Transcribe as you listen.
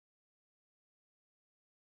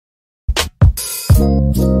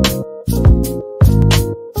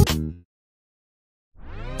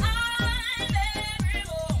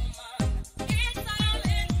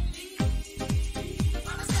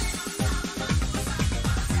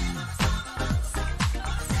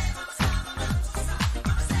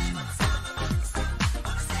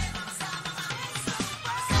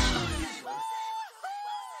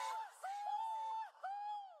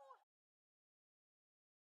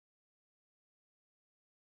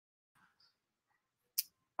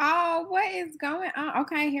Oh, what is going on?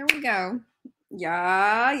 Okay, here we go.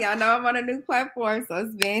 Y'all know I'm on a new platform,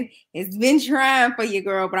 so it's been trying for you,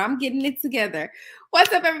 girl, but I'm getting it together.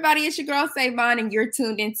 What's up, everybody? It's your girl Savon, and you're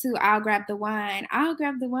tuned into I'll Grab the Wine. I'll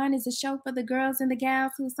Grab the Wine is a show for the girls and the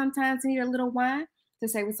gals who sometimes need a little wine to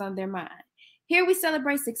say what's on their mind. Here we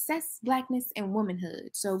celebrate success, blackness, and womanhood.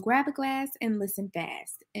 So grab a glass and listen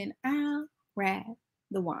fast, and I'll grab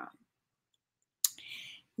the wine.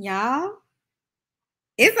 Y'all,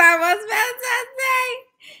 it's almost Valentine's Day.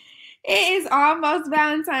 It is almost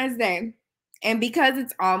Valentine's Day. And because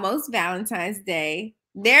it's almost Valentine's Day,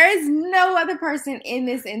 there is no other person in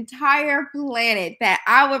this entire planet that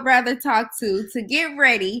I would rather talk to get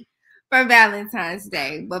ready for Valentine's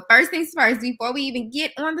Day. But first things first, before we even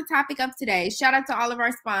get on the topic of today, shout out to all of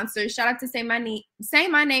our sponsors. Shout out to Say My Name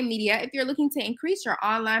Media. If you're looking to increase your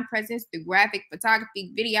online presence through graphic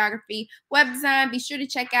photography, videography, web design, be sure to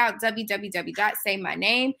check out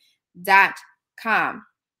www.saymyname.com.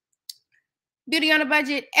 Beauty on a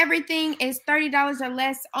budget. Everything is $30 or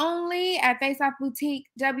less only at Face Off Boutique,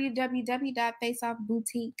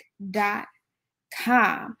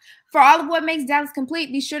 www.faceoffboutique.com. For all of what makes Dallas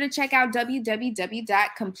complete, be sure to check out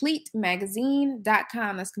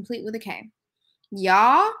www.completemagazine.com. That's complete with a K.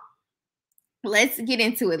 Y'all, let's get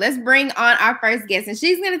into it. Let's bring on our first guest, and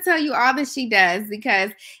she's going to tell you all that she does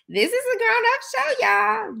because this is a grown-up show,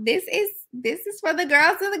 y'all. This is for the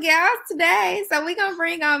girls and the gals today. So we're going to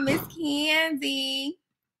bring on Miss Candy.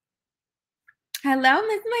 Hello,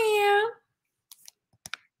 Miss Ma'am.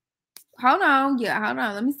 Hold on.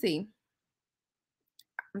 Let me see.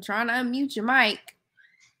 I'm trying to unmute your mic.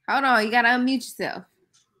 Hold on. You got to unmute yourself.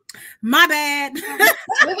 My bad. Here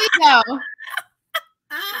we go.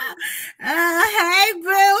 Hey, boo.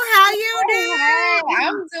 How you doing? Hey,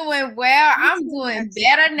 I'm doing well. I'm doing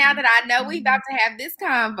better now that I know we about to have this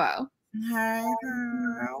convo. Hey,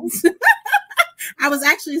 girls. I was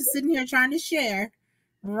actually sitting here trying to share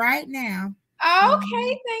right now.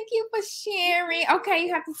 Okay, thank you for sharing. Okay,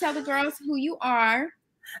 you have to tell the girls who you are.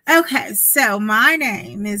 Okay, so my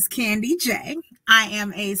name is Candy J. I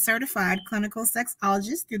am a certified clinical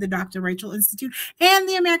sexologist through the Dr. Rachel Institute and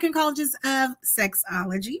the American Colleges of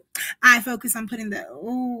Sexology. I focus on putting the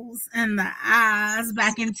oohs and the ahs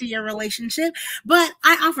back into your relationship, but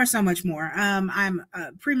I offer so much more. I'm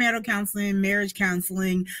premarital counseling, marriage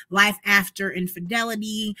counseling, life after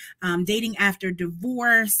infidelity, dating after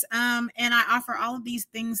divorce, and I offer all of these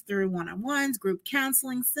things through one-on-ones, group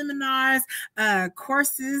counseling, seminars,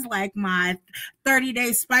 courses like my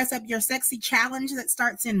 30-day Spice Up Your Sexy Challenge that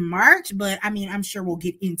starts in March. But I mean, I'm sure we'll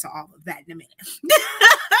get into all of that in a minute.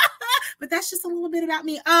 But that's just a little bit about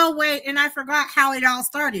me. Oh, wait, and I forgot how it all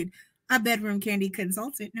started. A bedroom candy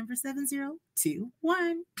consultant, number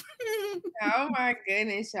 7021. Oh my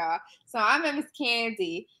goodness, y'all. So I'm Miss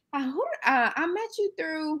Candy. I met you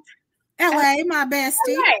through LA, my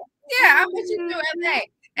bestie. LA. Yeah, I met you through LA.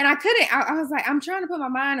 And I couldn't, I was like, I'm trying to put my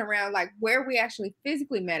mind around like where we actually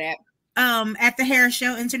physically met at. At the hair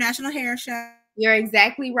show, International Hair Show. You're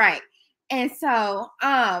exactly right. And so,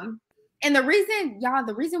 and the reason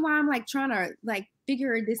why I'm like trying to like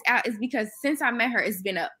figure this out is because since I met her, it's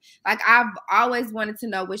been up. Like I've always wanted to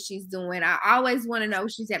know what she's doing. I always want to know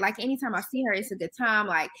what she's at. Like anytime I see her, it's a good time.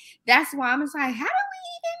 Like that's why I'm just like, how do we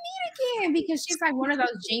even meet again? Because she's like one of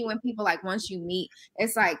those genuine people. Like once you meet,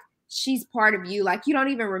 it's like she's part of you. Like you don't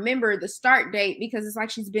even remember the start date because it's like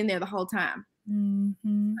she's been there the whole time.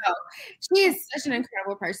 Mm-hmm. So she is such an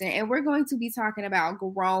incredible person, and we're going to be talking about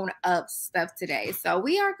grown-up stuff today. So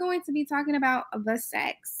we are going to be talking about the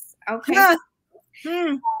sex. Okay.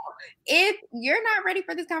 If you're not ready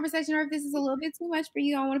for this conversation, or if this is a little bit too much for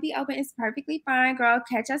you, I want to be open. It's perfectly fine, girl.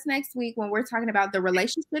 Catch us next week when we're talking about the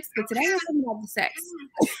relationships. But today we're talking about the sex.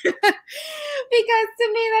 Because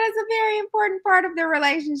to me, that is a very important part of the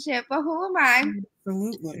relationship. But who am I?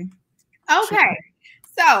 Absolutely. Okay.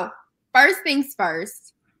 So first things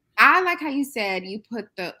first, I like how you said you put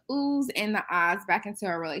the oohs and the ahs back into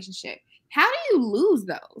a relationship. How do you lose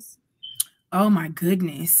those? Oh my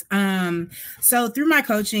goodness. So through my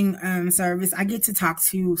coaching service, I get to talk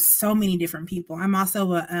to so many different people. I'm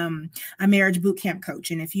also a marriage boot camp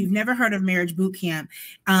coach. And if you've never heard of marriage boot camp,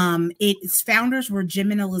 its founders were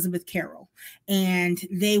Jim and Elizabeth Carroll, and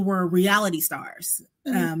they were reality stars.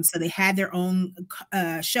 So they had their own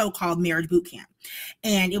show called Marriage Boot Camp,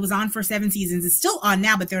 and it was on for 7 seasons. It's still on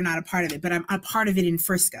now, but they're not a part of it, but I'm a part of it in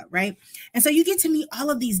Frisco. Right. And so you get to meet all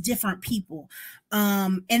of these different people.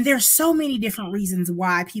 And there's so many different reasons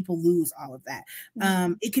why people lose all of that.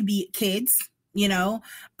 It could be kids.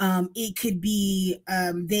 It could be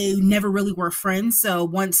they never really were friends, so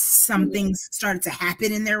once some things started to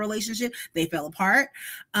happen in their relationship, they fell apart.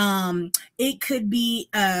 It could be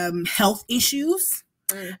health issues.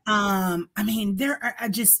 I mean, there are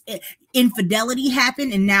just infidelity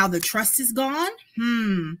happened and now the trust is gone.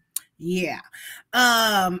 Yeah.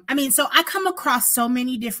 I mean, so I come across so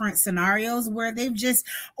many different scenarios where they've just,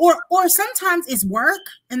 or sometimes it's work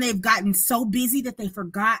and they've gotten so busy that they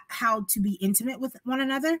forgot how to be intimate with one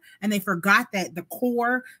another, and they forgot that the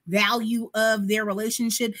core value of their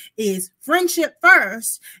relationship is friendship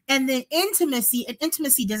first and then intimacy. And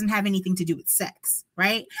intimacy doesn't have anything to do with sex,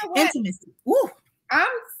 right? Intimacy. Ooh. I'm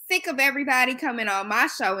sick of everybody coming on my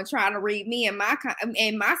show and trying to read me in my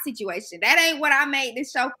situation. That ain't what I made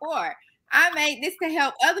this show for. I made this to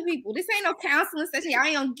help other people. This ain't no counseling session. I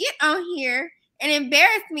ain't gonna get on here and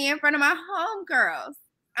embarrass me in front of my homegirls.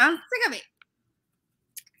 I'm sick of it.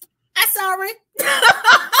 I'm sorry.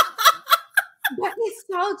 But it's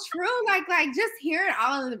so true. Like just hearing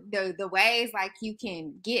all of the ways like you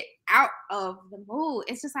can get out of the mood.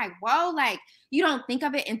 It's just like, whoa, like you don't think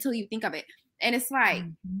of it until you think of it. And it's like,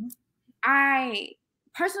 I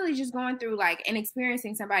personally just going through like and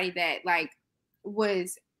experiencing somebody that like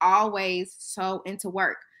was always so into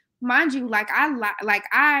work. Mind you, like I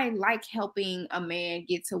like helping a man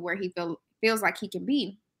get to where he feels like he can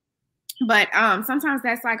be. But sometimes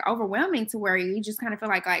that's like overwhelming to where you just kind of feel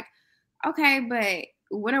like, okay, but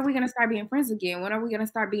when are we going to start being friends again? When are we going to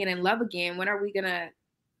start being in love again? When are we going to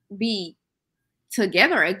be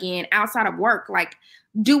together again outside of work? Like,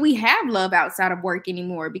 do we have love outside of work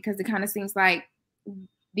anymore? Because it kind of seems like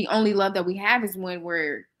the only love that we have is when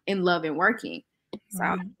we're in love and working.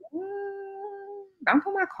 So don't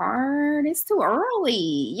put my card. It's too early.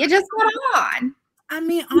 You just got on. I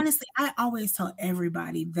mean, honestly, I always tell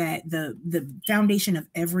everybody that the foundation of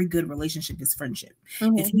every good relationship is friendship.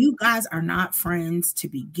 If you guys are not friends to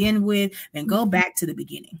begin with, then go back to the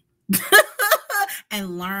beginning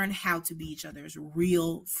and learn how to be each other's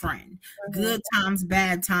real friend. Good times,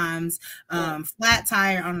 bad times, flat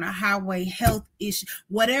tire on the highway, health issue,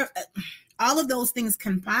 whatever. All of those things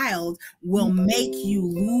compiled will make you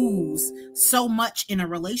lose so much in a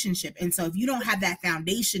relationship. And so if you don't have that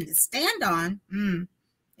foundation to stand on,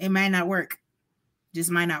 it might not work. Just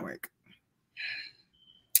might not work.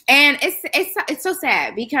 And it's so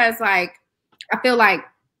sad because like, I feel like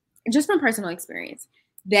just from personal experience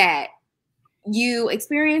that you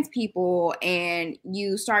experience people and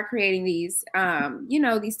you start creating these,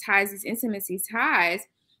 these ties, these intimacy ties.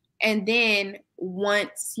 And then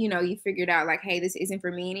once, you figured out like, hey, this isn't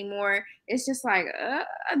for me anymore. It's just like,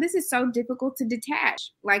 this is so difficult to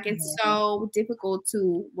detach. Like it's so difficult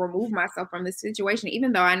to remove myself from this situation,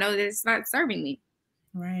 even though I know that it's not serving me.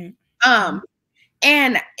 Right.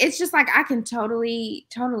 And it's just like, I can totally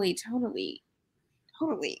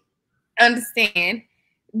understand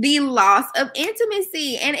the loss of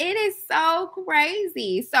intimacy. And it is so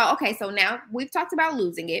crazy. So, okay. So now we've talked about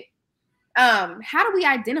losing it. How do we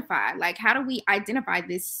identify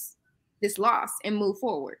this loss and move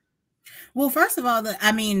forward? Well, first of all, the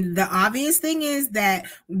obvious thing is that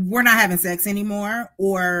we're not having sex anymore,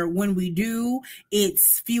 or when we do,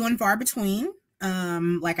 it's few and far between.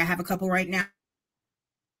 Like I have a couple right now.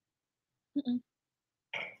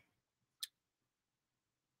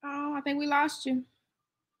 Oh, I think we lost you.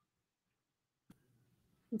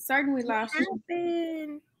 I'm certain we lost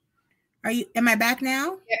you. Am I back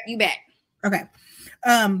now? Yep, you back. Okay.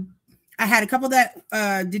 I had a couple that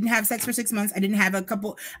didn't have sex for 6 months. I had a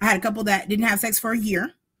couple that didn't have sex for a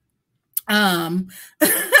year. And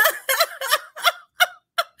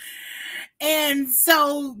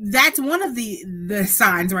so that's one of the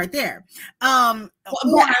signs right there. Hold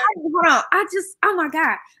on. Oh my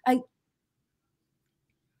God. Like,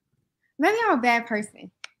 maybe I'm a bad person.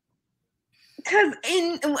 Because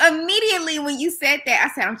immediately when you said that, I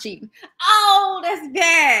said, I'm cheating. Oh, that's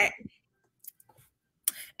bad.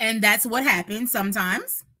 And that's what happens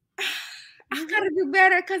sometimes. I gotta do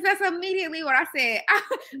better because that's immediately what I said.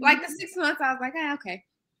 Like the 6 months, I was like, okay.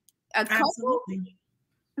 A couple? Absolutely.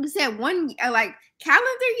 You said one, like calendar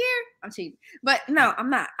year? I'm cheating. But no, I'm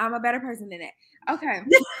not. I'm a better person than that. Okay.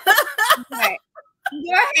 Okay.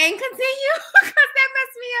 Go ahead and continue because that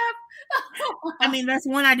messed me up. I mean, that's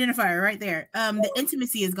one identifier right there. The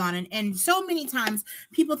intimacy is gone. And so many times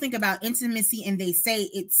people think about intimacy and they say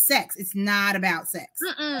it's sex. It's not about sex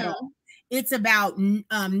at all. It's about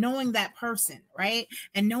knowing that person, right?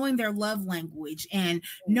 And knowing their love language and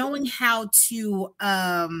knowing how to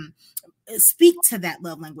speak to that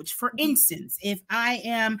love language. For instance, if I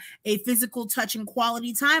am a physical touch and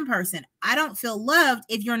quality time person, I don't feel loved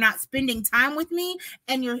if you're not spending time with me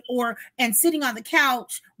and and sitting on the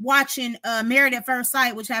couch watching Married at First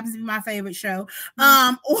Sight, which happens to be my favorite show,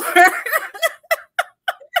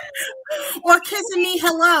 or kissing me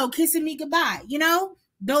hello, kissing me goodbye.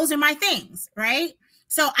 Those are my things, right?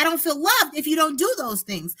 So I don't feel loved if you don't do those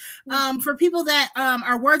things. For people that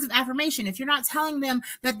are words of affirmation, if you're not telling them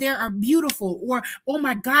that they are beautiful, or, oh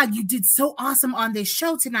my God, you did so awesome on this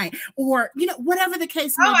show tonight, or, whatever the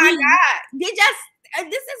case may be. Oh my God. This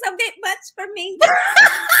is a bit much for me.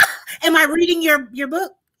 Am I reading your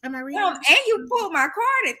book? Am I reading? And you pulled my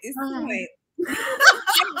card at this point.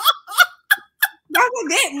 That's a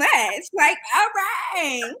bit much. Like, all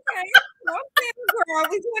right. Okay. Girl,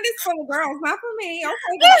 we doing this for the girls, not for me.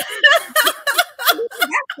 Okay.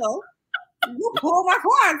 You pulled my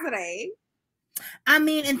card today. I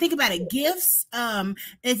mean, and think about it, gifts.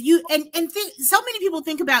 If you so many people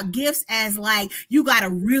think about gifts as like you got to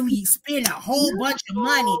really spend a whole bunch of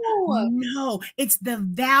money. No, it's the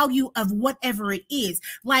value of whatever it is.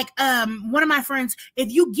 Like one of my friends,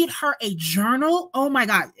 if you get her a journal, oh my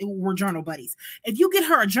God, we're journal buddies. If you get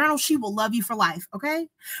her a journal, she will love you for life. Okay,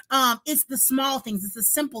 it's the small things, it's the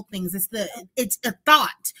simple things, it's a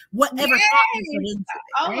thought, whatever. Yes. Thought you put into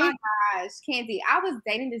it, right? My gosh, Candy, I was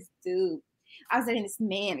dating this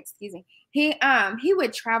man, excuse me. He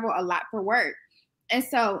would travel a lot for work. And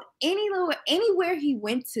so anywhere he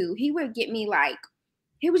went to, he would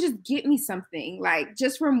just get me something, like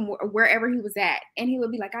just from wherever he was at. And he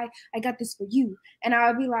would be like, I got this for you. And I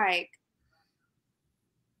would be like,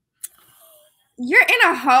 you're in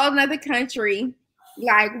a whole nother country,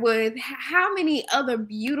 like with how many other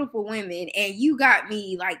beautiful women, and you got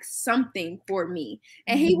me like something for me.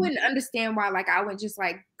 And he wouldn't understand why, like, I would just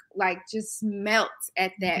just melt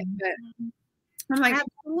at that. But I'm like,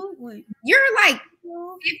 absolutely, you're like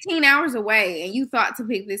 15 hours away and you thought to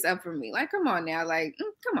pick this up for me. Like, come on now, like,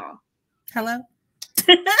 come on. Hello.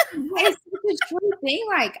 It's a true thing.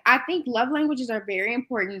 Like, I think love languages are very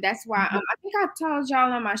important. That's why I think I told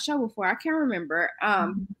y'all on my show before. I can't remember.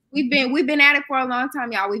 We've been at it for a long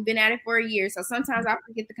time, y'all. We've been at it for a year. So sometimes I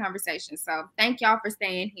forget the conversation. So thank y'all for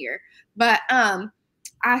staying here. But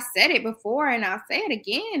I said it before and I'll say it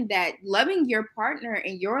again, that loving your partner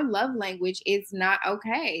in your love language is not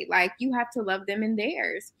okay. Like, you have to love them in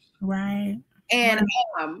theirs. Right. And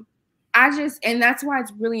and that's why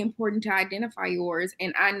it's really important to identify yours.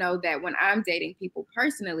 And I know that when I'm dating people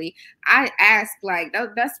personally, I ask, like,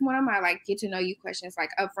 that's one of my, like, get to know you questions,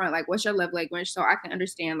 like, up front, like, what's your love language? So I can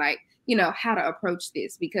understand, like, how to approach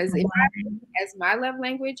this. Because if I as my love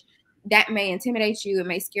language, that may intimidate you, it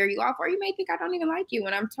may scare you off, or you may think I don't even like you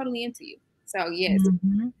when I'm totally into you. So yes, it's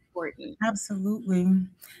important. Absolutely.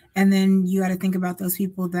 And then you got to think about those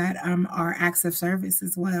people that are acts of service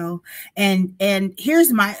as well. And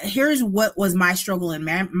here's what was my struggle in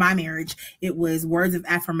my marriage. It was words of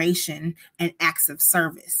affirmation and acts of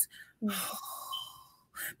service.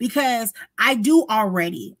 Because I do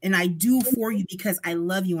already, and I do for you because I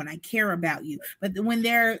love you and I care about you. But when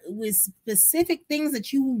there was specific things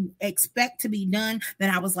that you expect to be done, then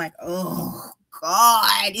I was like, oh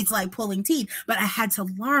God, it's like pulling teeth. But I had to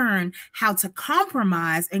learn how to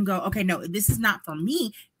compromise and go, okay, no, this is not for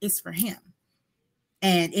me, it's for him.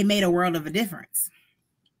 And it made a world of a difference.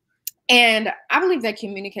 And I believe that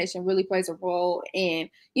communication really plays a role in,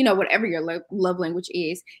 whatever your love language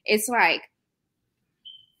is. It's like,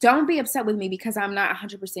 don't be upset with me because I'm not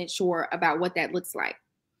 100% sure about what that looks like.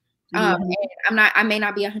 And I may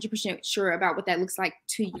not be 100% sure about what that looks like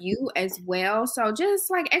to you as well. So just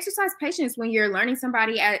like exercise patience when you're learning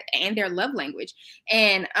somebody and their love language.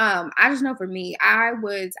 And I just know for me, I've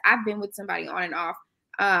been with somebody on and off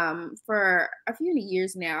for a few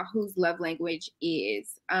years now whose love language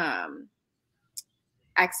is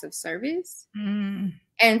acts of service.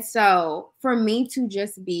 And so for me to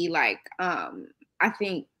just be like, I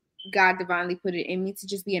think God divinely put it in me to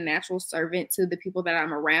just be a natural servant to the people that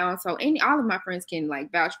I'm around. So all of my friends can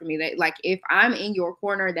like vouch for me that, like, if I'm in your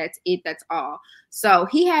corner, that's it, that's all. So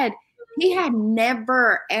he had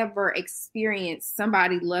never ever experienced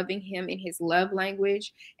somebody loving him in his love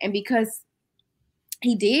language. And because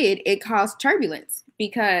he did, it caused turbulence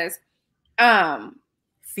because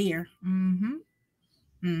fear.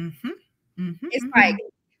 It's like,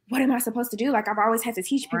 what am I supposed to do? Like, I've always had to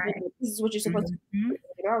teach people this is what you're supposed to do.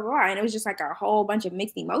 Blah, blah, blah. And it was just like a whole bunch of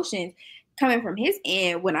mixed emotions coming from his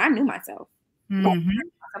end when I knew myself. Like,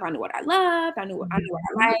 I knew what I loved. I knew what I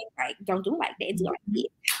liked. Like, don't do like that. Do like this.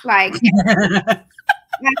 Like,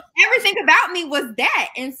 Like, everything about me was that.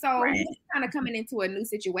 And so Right. he's kind of coming into a new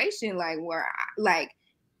situation, like where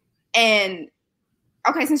and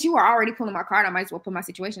okay, since you were already pulling my card, I might as well put my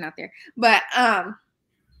situation out there. But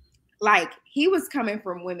like he was coming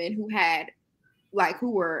from women who had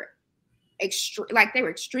who were they were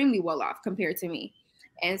extremely well off compared to me.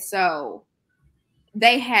 And so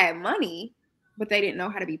they had money, but they didn't know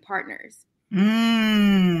how to be partners.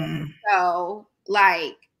 So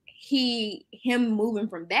like him moving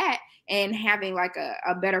from that and having like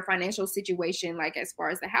a better financial situation, like as far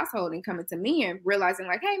as the household, and coming to me and realizing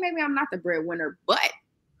like, hey, maybe I'm not the breadwinner, but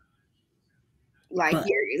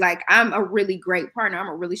I'm a really great partner. I'm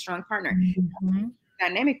a really strong partner. Mm-hmm.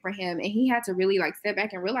 Dynamic for him, and he had to really like step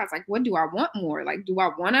back and realize like, what do I want more? Like, do I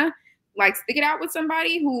want to like stick it out with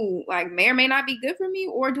somebody who like may or may not be good for me,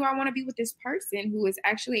 or do I want to be with this person who is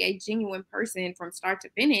actually a genuine person from start to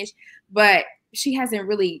finish, but she hasn't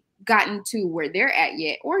really gotten to where they're at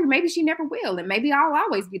yet, or maybe she never will, and maybe I'll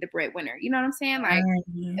always be the breadwinner. You know what I'm saying? Like,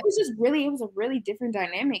 it was a really different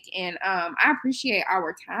dynamic, and I appreciate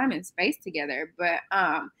our time and space together, but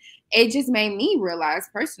it just made me realize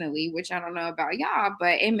personally, which I don't know about y'all,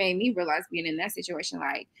 but it made me realize being in that situation,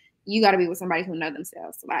 like, you got to be with somebody who knows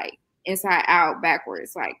themselves, like inside out,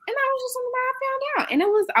 backwards, like, and that was just something I found out, and it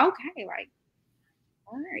was okay, like,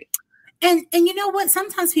 all right. And you know what?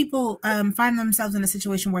 Sometimes people find themselves in a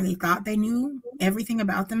situation where they thought they knew everything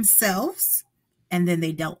about themselves, and then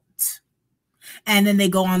they don't. And then they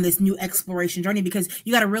go on this new exploration journey, because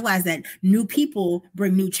you got to realize that new people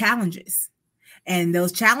bring new challenges. And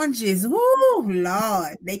those challenges, oh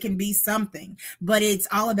Lord, they can be something, but it's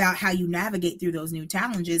all about how you navigate through those new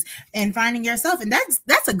challenges and finding yourself. And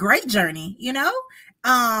that's a great journey, you know.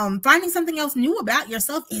 Finding something else new about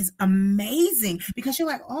yourself is amazing, because you're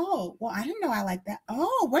like, oh, well, I didn't know I like that.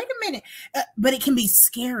 Oh, wait a minute. But it can be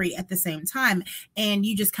scary at the same time. And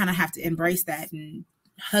you just kind of have to embrace that and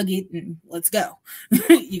hug it and let's go.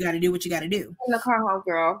 You got to do what you got to do. In the car home,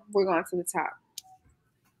 girl, we're going to the top.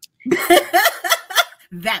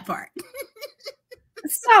 That part.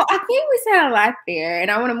 So I think we said a lot there,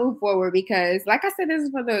 and I want to move forward because, like I said, this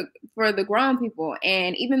is for the grown people.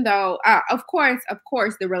 And even though, of course,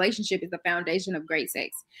 the relationship is the foundation of great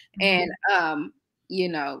sex, and you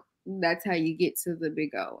know, that's how you get to the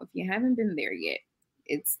big O. If you haven't been there yet,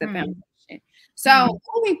 it's the foundation. So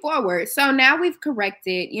moving forward, so now we've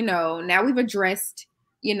corrected, you know, now we've addressed,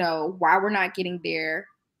 you know, why we're not getting there.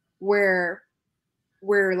 We're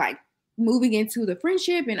like moving into the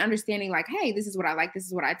friendship and understanding like, hey, this is what I like, this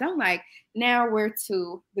is what I don't like. Now we're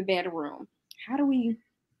to the bedroom. How do we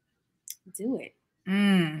do it?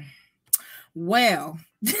 Well,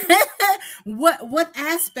 what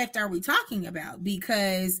aspect are we talking about?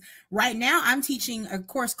 Because right now I'm teaching a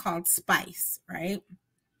course called SPICE, right?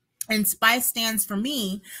 And SPICE stands for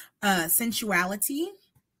me, sensuality,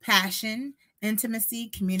 passion, intimacy,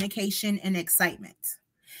 communication, and excitement.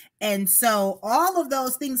 And so all of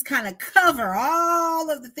those things kind of cover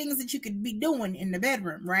all of the things that you could be doing in the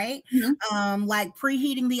bedroom, right? Like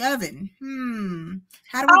preheating the oven.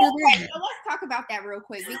 How do we do that? So let's talk about that real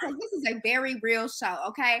quick, because this is a very real show,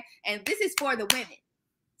 okay? And this is for the women.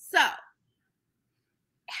 So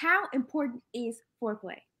how important is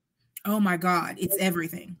foreplay? Oh my God, it's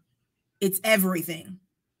everything. It's everything.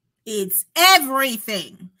 It's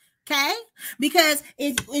everything. Okay, because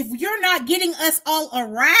if you're not getting us all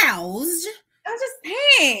aroused, I'm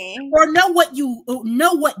just saying, or know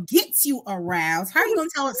what gets you aroused, how are you going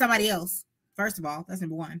to tell it somebody else? First of all, that's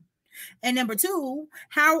number one. And number two,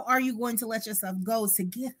 how are you going to let yourself go to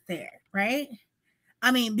get there? Right? I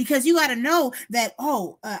mean, because you got to know that,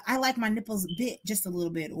 I like my nipples bit just a little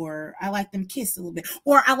bit, or I like them kissed a little bit,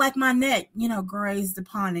 or I like my neck, you know, grazed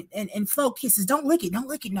upon it, and slow kisses. Don't lick it.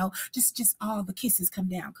 No, just all the kisses come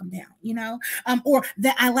down, you know, or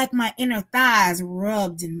that I like my inner thighs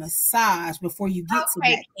rubbed and massaged before you get to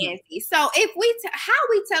that. Nancy. So if how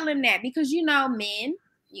we tell them that? Because, you know, men,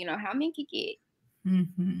 you know how men can get.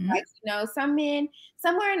 Like, you know, some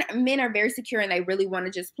men are very secure and they really want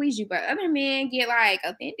to just please you, but other men get like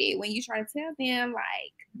offended when you try to tell them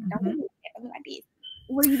like, don't do like this.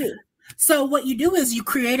 What do you do? So what you do is you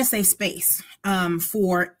create a safe space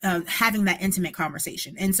for having that intimate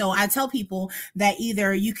conversation. And so I tell people that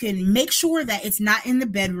either you can make sure that it's not in the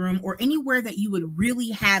bedroom or anywhere that you would really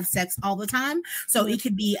have sex all the time. So it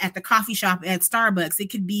could be at the coffee shop at Starbucks.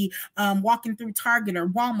 It could be walking through Target or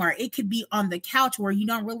Walmart. It could be on the couch where you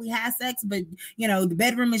don't really have sex, but you know, the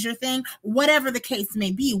bedroom is your thing. Whatever the case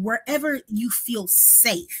may be, wherever you feel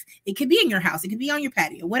safe. It could be in your house. It could be on your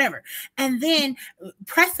patio, whatever. And then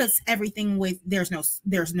preface everything everything with there's no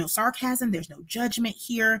sarcasm, there's no judgment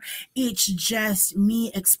here. It's just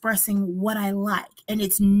me expressing what I like, and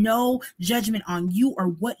it's no judgment on you or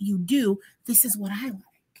what you do. This is what I like.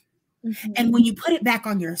 Mm-hmm. And when you put it back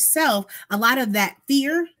on yourself, a lot of that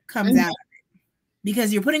fear comes out of it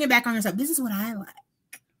because you're putting it back on yourself. This is what I like,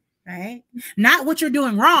 right? Not what you're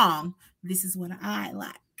doing wrong. This is what I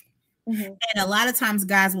like. Mm-hmm. And a lot of times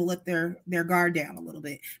guys will let their guard down a little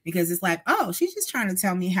bit because it's like, oh, she's just trying to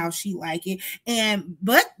tell me how she like it.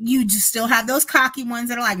 But you just still have those cocky ones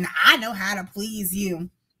that are like, nah, I know how to please you.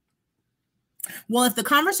 Well, if the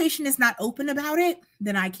conversation is not open about it,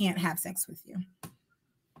 then I can't have sex with you.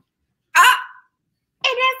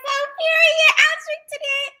 And that's so period. I'll drink to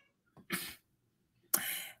that.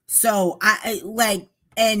 So I like,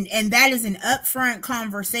 and that is an upfront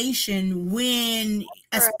conversation when,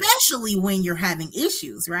 especially when you're having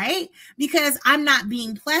issues, right? Because I'm not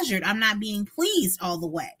being pleasured. I'm not being pleased all the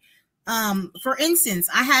way. For instance,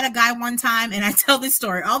 I had a guy one time, and I tell this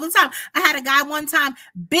story all the time. I had a guy one time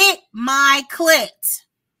bit my clit.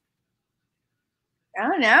 I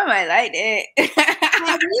don't know. I like it.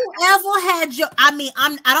 Have you ever had your? I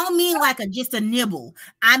don't mean like just a nibble.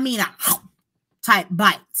 I mean a type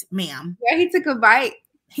bite, ma'am. Yeah, he took a bite.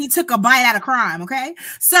 He took a bite out of crime. Okay,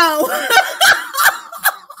 so. I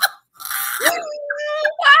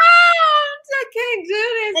can't do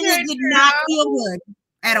this. And it did not feel good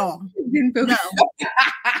at all. Didn't feel good.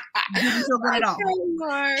 Didn't feel good at all.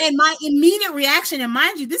 And my immediate reaction, and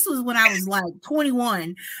mind you, this was when I was like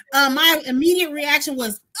 21. My immediate reaction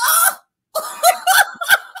was, oh!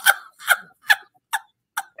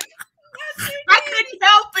 I couldn't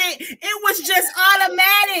help it. It was just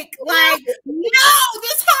automatic. Like, no,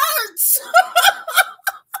 this hurts.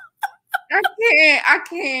 I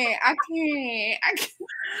can't.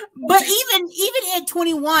 But even at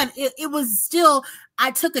 21, it was still,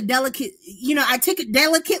 I took it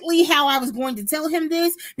delicately how I was going to tell him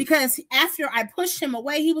this, because after I pushed him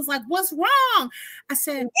away, he was like, "What's wrong?" I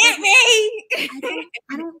said, "Hit me."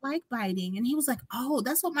 I don't like biting. And he was like, "Oh,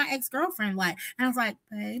 that's what my ex-girlfriend like." And I was like,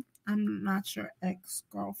 "Babe, I'm not your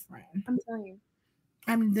ex-girlfriend. I'm telling you.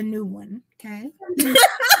 I'm the new one, okay?"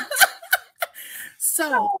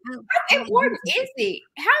 So how important is it?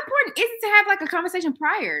 How important is it to have like a conversation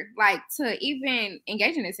prior, like to even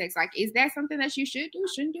engaging in sex? Like, is that something that you should do,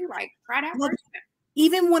 shouldn't do? Like, try it out first?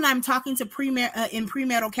 Even when I'm talking to in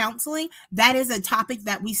premarital counseling, that is a topic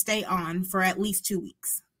that we stay on for at least 2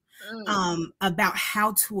 weeks, about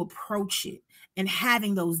how to approach it and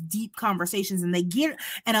having those deep conversations. And a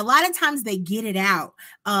lot of times they get it out,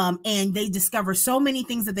 and they discover so many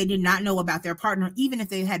things that they did not know about their partner, even if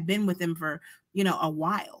they had been with them for a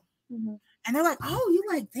while. Mm-hmm. And they're like, "Oh, you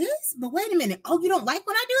like this? But wait a minute. Oh, you don't like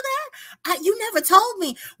when I do that? You never told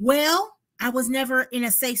me." Well, I was never in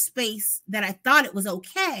a safe space that I thought it was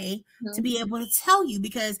okay to be able to tell you,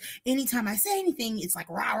 because anytime I say anything, it's like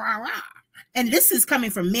rah, rah, rah. And this is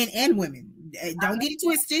coming from men and women. Don't get it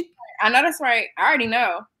twisted. I know that's right. I already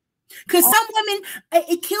know. Because some women,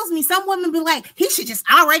 it kills me. Some women be like, "He should just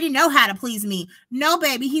already know how to please me." No,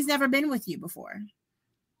 baby, he's never been with you before.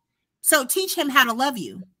 So teach him how to love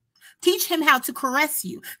you. Teach him how to caress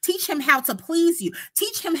you. Teach him how to please you.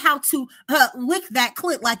 Teach him how to lick that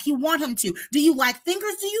clit like you want him to. Do you like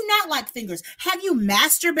fingers? Do you not like fingers? Have you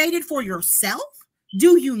masturbated for yourself?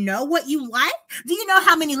 Do you know what you like? Do you know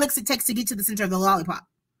how many licks it takes to get to the center of the lollipop?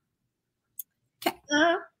 Okay.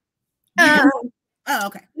 Oh,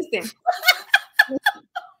 okay. Listen.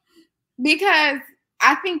 Because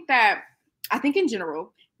I think in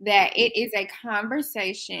general, that it is a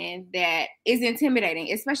conversation that is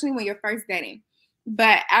intimidating, especially when you're first dating.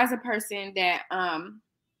 But as a person that,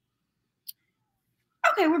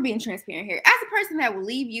 okay, we're being transparent here. As a person that will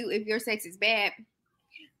leave you if your sex is bad,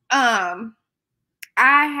 I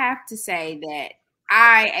have to say that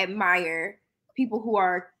I admire people who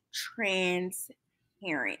are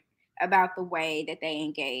transparent about the way that they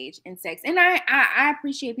engage in sex. And I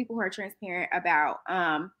appreciate people who are transparent about,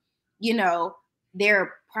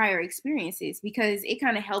 their prior experiences, because it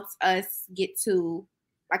kind of helps us get to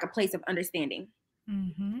like a place of understanding.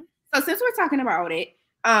 Mm-hmm. So since we're talking about it,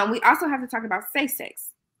 we also have to talk about safe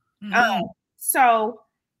sex. Mm-hmm. So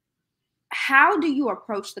how do you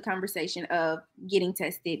approach the conversation of getting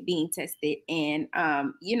tested, being tested, and,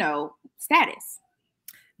 status?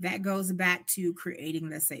 That goes back to creating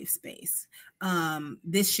the safe space.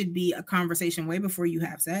 This should be a conversation way before you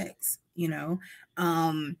have sex,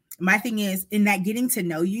 My thing is, in that getting to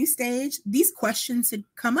know you stage, these questions should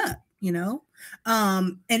come up,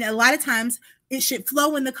 And a lot of times it should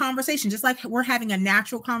flow in the conversation, just like we're having a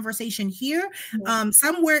natural conversation here. Mhm.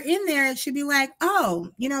 Somewhere in there, it should be like, oh,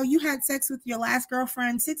 you had sex with your last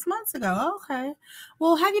girlfriend 6 months ago. Okay.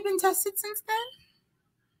 Well, have you been tested since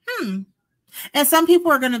then? And some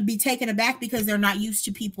people are going to be taken aback because they're not used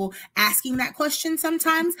to people asking that question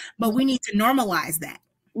sometimes, but we need to normalize that.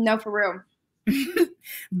 No, for real.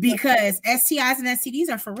 Because STIs and STDs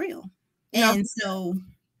are for real. No. And so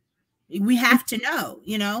we have to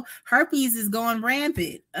know, herpes is going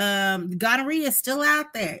rampant. Gonorrhea is still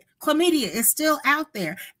out there. Chlamydia is still out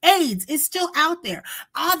there. AIDS is still out there.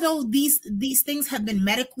 Although these things have been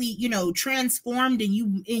medically, transformed and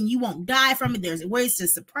you won't die from it. There's ways to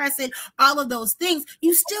suppress it. All of those things.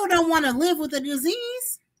 You still don't want to live with a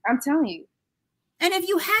disease. I'm telling you. And if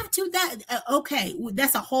you have to, okay,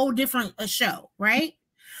 that's a whole different show, right?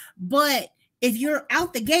 But if you're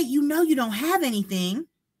out the gate, you don't have anything,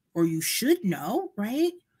 or you should know,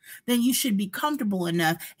 right? Then you should be comfortable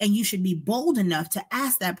enough and you should be bold enough to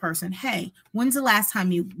ask that person, hey, when's the last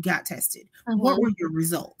time you got tested? What were your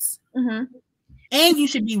results? And you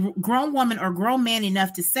should be grown woman or grown man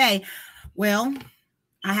enough to say, well,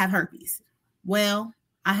 I have herpes. Well,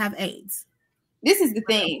 I have AIDS. This is the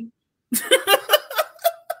thing.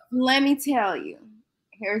 Let me tell you.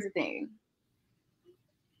 Here's the thing.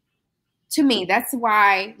 To me, that's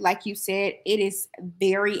why, like you said, it is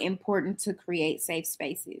very important to create safe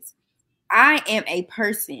spaces. I am a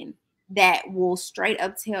person that will straight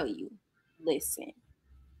up tell you, listen,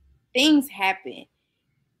 things happen.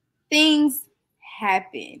 Things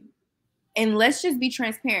happen. And let's just be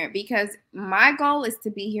transparent, because my goal is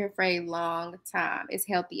to be here for a long time, as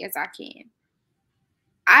healthy as I can.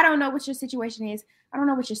 I don't know what your situation is. I don't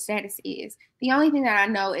know what your status is. The only thing that I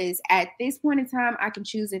know is at this point in time, I can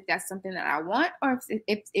choose if that's something that I want or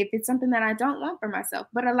if it's something that I don't want for myself.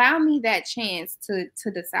 But allow me that chance to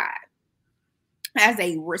decide. As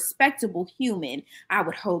a respectable human, I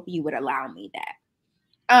would hope you would allow me that.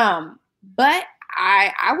 But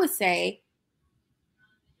I would say,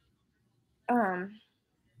 once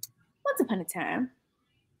upon a time,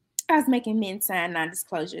 I was making men sign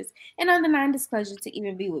non-disclosures. And on the non-disclosure to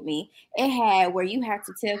even be with me, it had where you had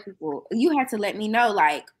to tell people, you had to let me know,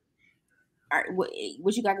 like, all right,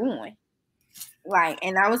 what you got going. Like,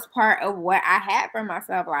 and that was part of what I had for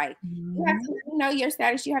myself. Like, you have to let me know your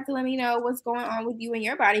status. You have to let me know what's going on with you and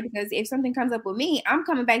your body. Because if something comes up with me, I'm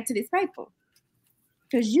coming back to this paper.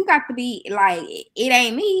 Because you got to be like, it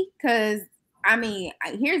ain't me. Because I mean,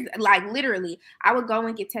 here's like literally, I would go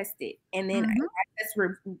and get tested, and then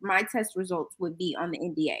my test results would be on the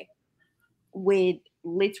NDA with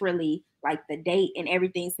literally like the date and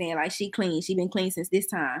everything, saying like she clean, she been clean since this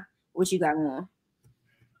time. What you got on?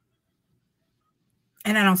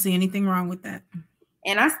 And I don't see anything wrong with that.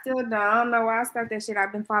 And I still don't know why I stopped that shit.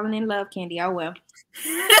 I've been falling in love, Candy. Oh well.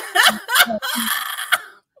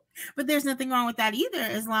 But there's nothing wrong with that either,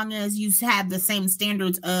 as long as you have the same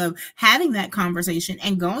standards of having that conversation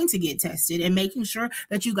and going to get tested and making sure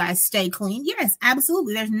that you guys stay clean. Yes,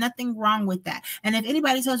 absolutely. There's nothing wrong with that. And if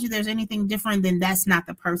anybody tells you there's anything different, then that's not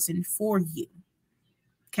the person for you.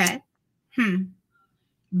 Okay?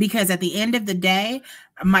 Because at the end of the day,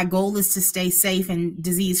 my goal is to stay safe and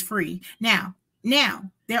disease free. Now,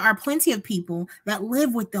 there are plenty of people that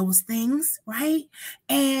live with those things, right?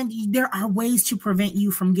 And there are ways to prevent you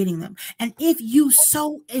from getting them. And if you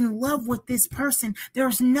so in love with this person,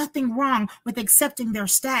 there's nothing wrong with accepting their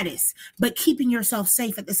status, but keeping yourself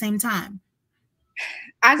safe at the same time.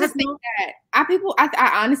 I just think that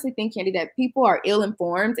I honestly think, Candy, that people are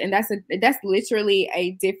ill-informed, and that's literally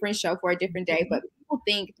a different show for a different day. But people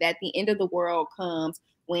think that the end of the world comes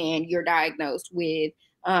when you're diagnosed with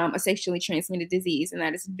a sexually transmitted disease, and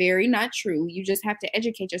that is very not true. You just have to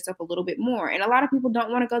educate yourself a little bit more. And a lot of people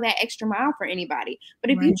don't want to go that extra mile for anybody.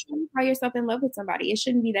 But if you truly call yourself in love with somebody, it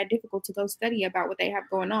shouldn't be that difficult to go study about what they have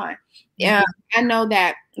going on. Yeah, I know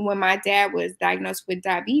that when my dad was diagnosed with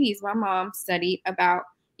diabetes, my mom studied about,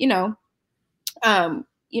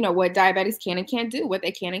 what diabetics can and can't do, what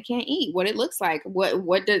they can and can't eat, what it looks like,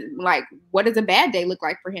 what does a bad day look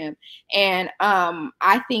like for him. And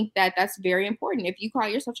I think that that's very important. If you call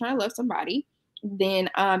yourself trying to love somebody, then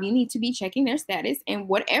you need to be checking their status, and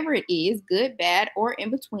whatever it is, good, bad, or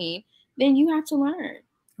in between, then you have to learn.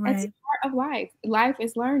 That's part of life. Life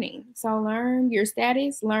is learning. So learn your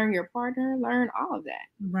status, learn your partner, learn all of that.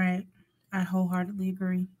 Right. I wholeheartedly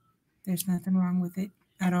agree. There's nothing wrong with it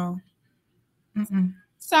at all.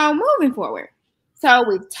 So moving forward. So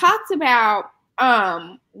we've talked about,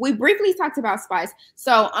 we briefly talked about spice.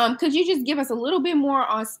 So could you just give us a little bit more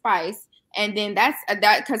on spice? And then that's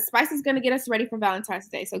that, because spice is going to get us ready for Valentine's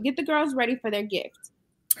Day. So get the girls ready for their gift.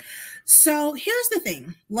 So here's the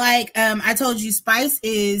thing. Like I told you, spice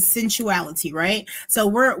is sensuality, right? So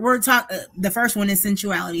we're talking. The first one is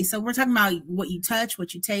sensuality. So we're talking about what you touch,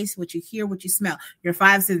 what you taste, what you hear, what you smell. Your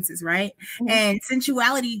five senses, right? Mm-hmm. And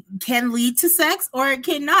sensuality can lead to sex, or it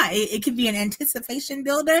cannot. It can be an anticipation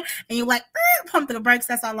builder, and you're like, pump the brakes.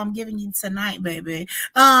 That's all I'm giving you tonight, baby.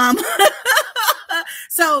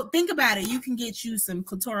 So think about it. You can get you some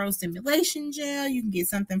clitoral stimulation gel. You can get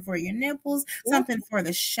something for your nipples, something for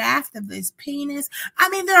the shaft of this penis. I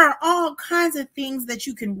mean, there are all kinds of things that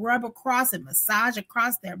you can rub across and massage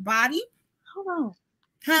across their body. Hold on.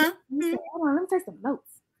 Huh? Hold on. Let me take some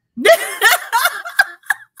notes.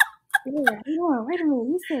 Yeah, wait a minute.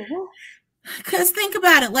 You said what? Because think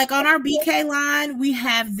about it, like on our BK line, we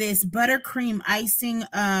have this buttercream icing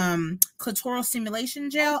clitoral stimulation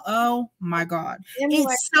gel. Oh my God.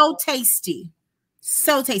 It's so tasty.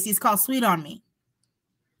 So tasty. It's called Sweet on Me.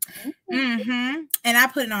 Mm-hmm. And I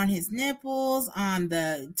put it on his nipples, on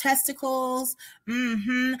the testicles,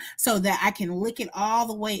 so that I can lick it all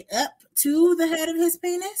the way up to the head of his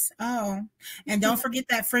penis. Oh, and don't forget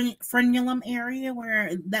that frenulum area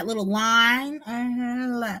where that little line,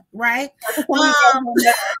 right? And if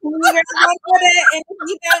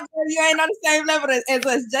you don't, you ain't on the same level as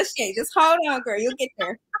us just yet. Just hold on, girl. You'll get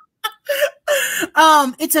there.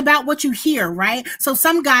 It's about what you hear, right? So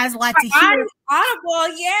some guys like to hear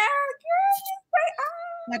audible, yeah,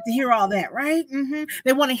 like to hear all that, right?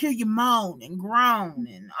 They want to hear you moan and groan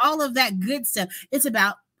and all of that good stuff. It's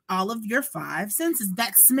about all of your five senses.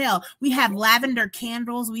 That smell. We have lavender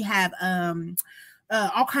candles. We have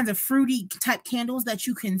all kinds of fruity type candles that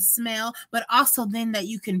you can smell, but also then that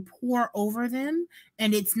you can pour over them,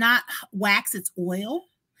 and it's not wax, it's oil.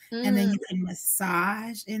 And then you can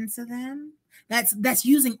massage into them. That's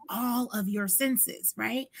using all of your senses,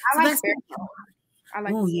 right?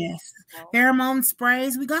 Oh yes, pheromone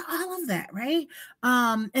sprays. We got all of that, right?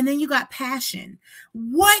 And then you got passion.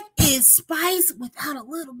 What is spice without a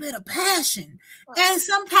little bit of passion? And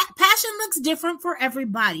some passion looks different for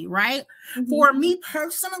everybody, right? For me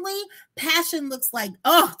personally, passion looks like,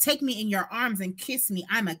 oh, take me in your arms and kiss me.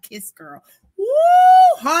 I'm a kiss girl. Woo!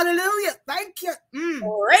 Hallelujah! Thank you.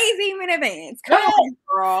 Raise him in advance. Come on,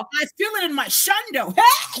 girl. I feel it in my shundo.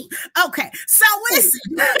 Hey! Okay, so listen.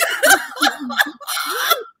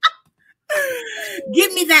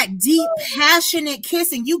 Give me that deep, passionate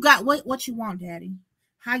kiss, and you got what you want, Daddy.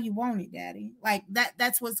 How you want it, Daddy. Like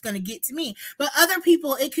that's what's going to get to me. But other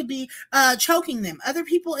people, it could be choking them. Other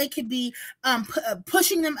people, it could be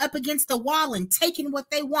pushing them up against the wall and taking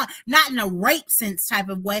what they want. Not in a rape sense type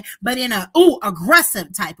of way, but in a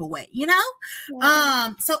aggressive type of way, you know?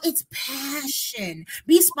 Yeah. So it's passion.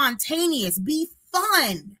 Be spontaneous. Be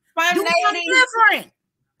fun. Do something different.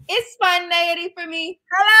 It's spontaneity for me.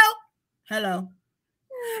 Hello.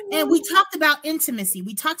 And we talked about intimacy.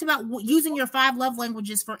 We talked about using your 5 love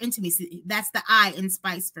languages for intimacy. That's the I in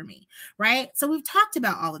spice for me, right? So we've talked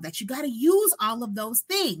about all of that. You got to use all of those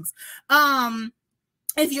things.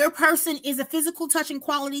 If your person is a physical touch and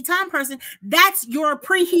quality time person, that's your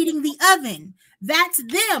preheating the oven. That's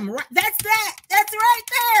them. Right? That's that. That's right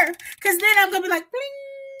there. Because then I'm going to be like, bling,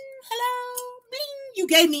 hello, bling. You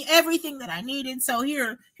gave me everything that I needed. So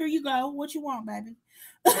here you go. What you want, baby?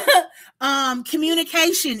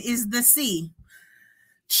 Communication is the C.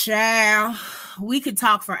 Child, we could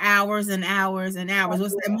talk for hours and hours and hours.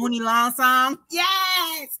 What's that Mooney Long song?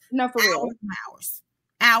 Yes. No, for real.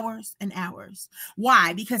 Hours and hours.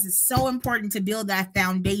 Why? Because it's so important to build that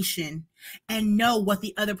foundation and know what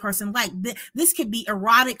the other person like. This could be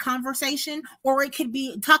erotic conversation, or it could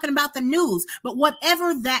be talking about the news. But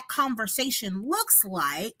whatever that conversation looks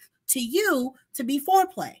like to you, to be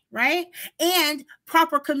foreplay, right? And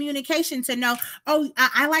proper communication to know, oh,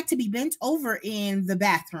 I like to be bent over in the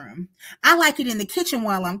bathroom. I like it in the kitchen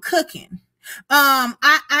while I'm cooking.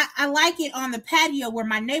 I like it on the patio where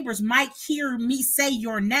my neighbors might hear me say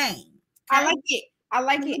your name. Okay? I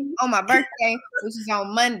like it on my birthday, which is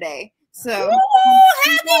on Monday. So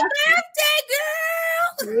happy birthday,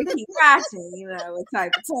 girl! We keep watching, you know, what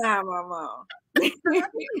type of time I'm on.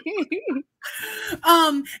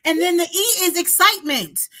 And then the E is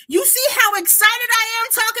excitement. You see how excited I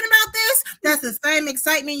am talking about this? That's the same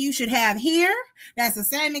excitement you should have here. That's the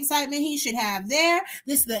same excitement he should have there.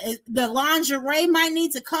 The lingerie might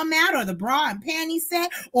need to come out, or the bra and panty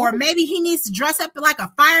set, or maybe he needs to dress up like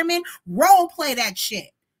a fireman. Role play that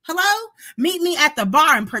shit. Hello? Meet me at the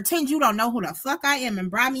bar and pretend you don't know who the fuck I am and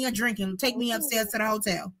buy me a drink and take me upstairs to the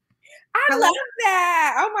hotel. I Hello? love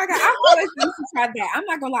that. Oh my God. I've always wanted to try that. I'm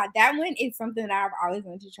not gonna lie. That one is something that I've always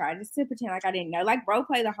wanted to try, just to pretend like I didn't know. Like role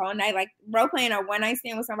play the whole night, like role playing a one night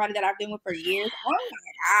stand with somebody that I've been with for years. Oh my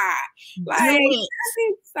God. Do Like it. that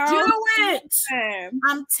is Do so it. fun.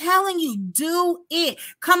 I'm telling you, do it.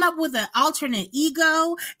 Come up with an alternate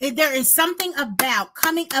ego. If there is something about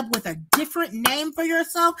coming up with a different name for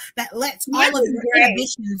yourself that lets Mine all of is your gray.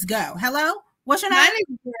 inhibitions go. Hello? What's your name? Mine is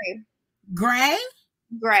gray. Gray?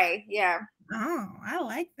 Gray, yeah. Oh, I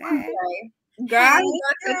like I'm that. Gray. Girl, I Hey, was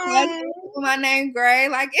going to Gray. club with my name Gray.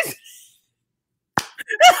 Like it's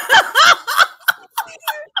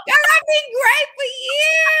I've been gray for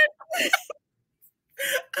years.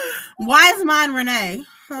 Why is mine Renee?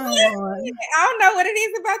 Oh Lord. I don't know what it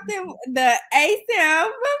is about them. The A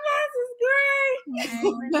sound, but mine's is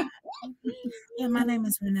gray. Yeah, my name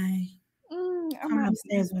is Renee. Come I'm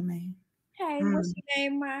upstairs with me. Hey, what's your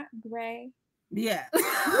name, my Gray? Yeah. Yeah,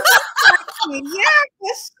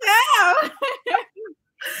 for sure.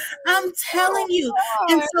 I'm telling you.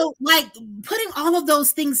 And so, like, putting all of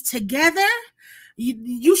those things together,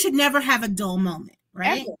 you should never have a dull moment,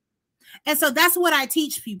 right? Ever. And so that's what I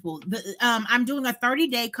teach people. I'm doing a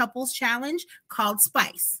 30-day couples challenge called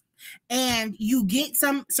Spice. And you get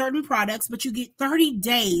some certain products, but you get 30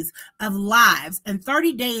 days of lives and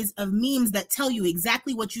 30 days of memes that tell you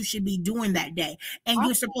exactly what you should be doing that day. And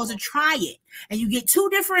you're supposed to try it. And you get 2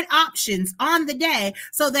 different options on the day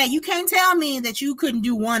so that you can't tell me that you couldn't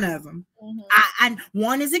do one of them. And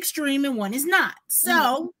one is extreme and one is not.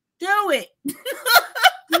 So do it.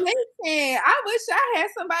 Listen, I wish I had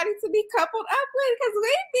somebody to be coupled up with because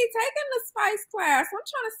we'd be taking the spice class. I'm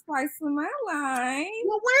trying to spice in my life.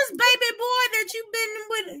 Well, where's baby boy that you've been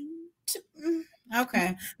with?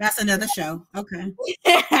 Okay, that's another show. Okay.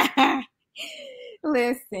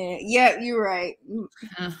 Listen, yeah, you're right.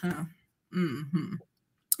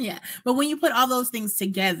 Yeah, but when you put all those things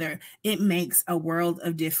together, it makes a world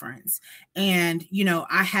of difference. And, you know,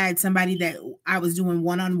 I had somebody that I was doing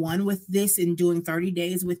one-on-one with this and doing 30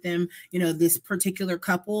 days with them, you know, this particular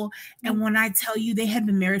couple. And when I tell you they had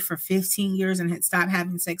been married for 15 years and had stopped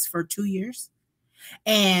having sex for 2 years.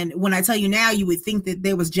 And when I tell you now, you would think that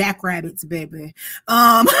there was jackrabbits, baby.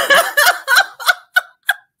 I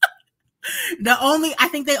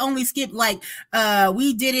think they only skipped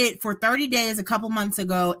we did it for 30 days a couple months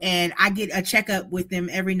ago, and I get a checkup with them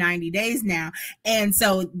every 90 days now. And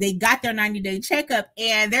so they got their 90-day checkup,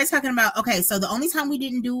 and they're talking about, okay, so the only time we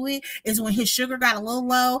didn't do it is when his sugar got a little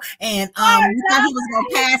low, and we thought he was gonna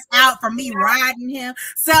pass out from me riding him.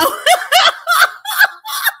 So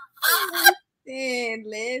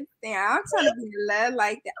Listen, I'm trying to be in love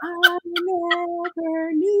like that. I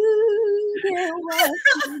never knew there was.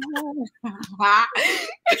 But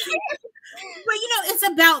you know, it's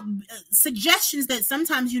about suggestions that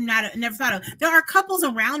sometimes you never thought of. There are couples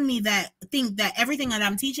around me that think that everything that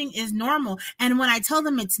I'm teaching is normal, and when I tell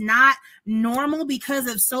them it's not normal because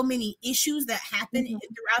of so many issues that happen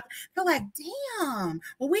throughout, they're like, "Damn,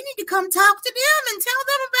 well, we need to come talk to them and tell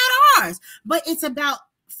them about ours." But it's about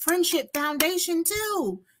friendship foundation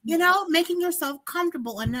too, you know, making yourself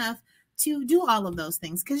comfortable enough to do all of those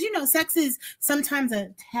things, because you know, sex is sometimes a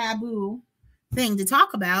taboo thing to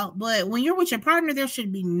talk about, but when you're with your partner, there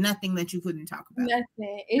should be nothing that you couldn't talk about.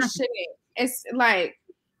 Nothing. It shouldn't. It's like,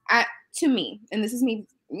 to me, and this is me,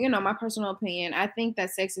 you know, my personal opinion, I think that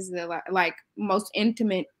sex is the like most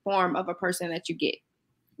intimate form of a person that you get.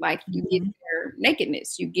 Like you get their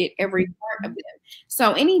nakedness, you get every part of them.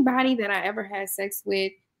 So anybody that I ever had sex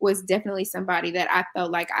with was definitely somebody that I felt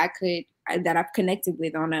like that I've connected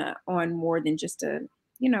with on more than just a,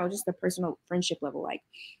 you know, just a personal friendship level. Like,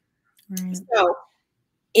 so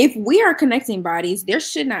if we are connecting bodies, there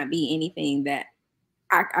should not be anything that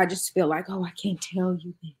I just feel like, oh, I can't tell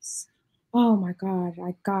you this. Oh my God,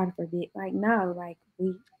 like God forbid. Like, no, like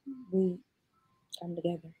we come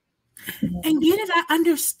together. And get it, I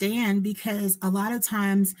understand, because a lot of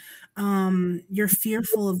times you're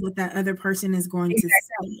fearful of what that other person is going to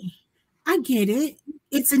say. I get it.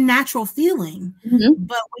 It's a natural feeling.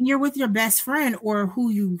 But when you're with your best friend or who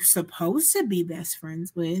you supposed to be best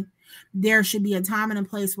friends with, there should be a time and a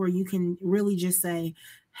place where you can really just say,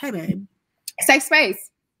 hey, babe. Safe space.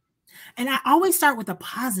 And I always start with a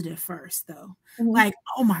positive first, though. Like,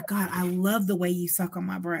 oh my God, I love the way you suck on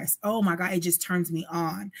my breast. Oh my God, it just turns me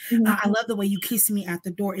on. I love the way you kiss me at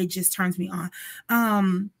the door. It just turns me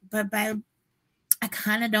on. But babe, I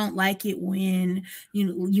kind of don't like it when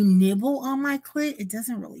you nibble on my clit. It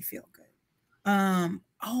doesn't really feel good.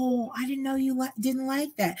 Oh, I didn't know you didn't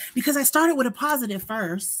like that, because I started with a positive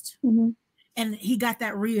first. And he got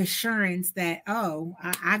that reassurance that, oh,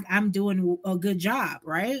 I'm doing a good job,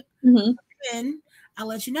 right? Mm-hmm. Then I'll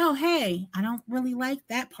let you know, hey, I don't really like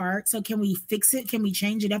that part. So can we fix it? Can we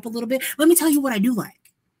change it up a little bit? Let me tell you what I do like.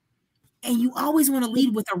 And you always want to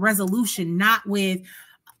lead with a resolution, not with,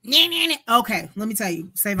 okay, let me tell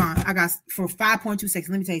you, Savon, I got for 5.2 seconds.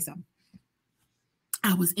 Let me tell you something.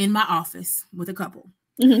 I was in my office with a couple.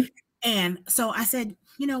 Mm-hmm. And so I said,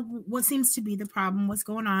 what seems to be the problem? What's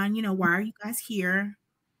going on? Why are you guys here?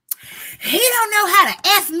 He don't know how to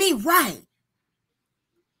F me right.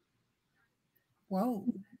 Whoa,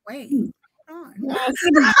 wait, hold on.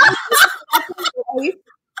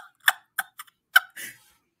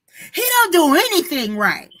 He don't do anything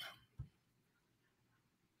right.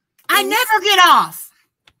 I never get off.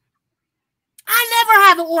 I never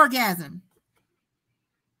have an orgasm.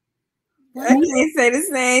 I can't say the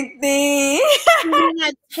same thing. When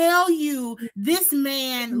I tell you, this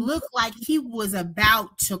man looked like he was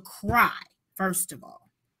about to cry, first of all.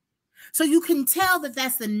 So you can tell that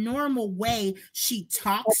that's the normal way she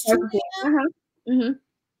talks to him. Uh-huh. Mm-hmm.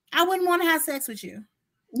 I wouldn't want to have sex with you.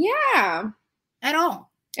 Yeah. At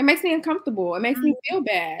all. It makes me uncomfortable. It makes me feel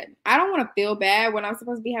bad. I don't want to feel bad when I'm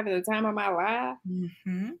supposed to be having the time of my life.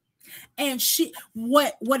 Mm-hmm. And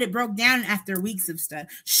what it broke down after weeks of stuff,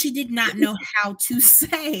 she did not know how to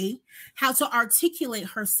articulate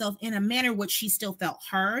herself in a manner which she still felt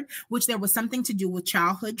heard, which there was something to do with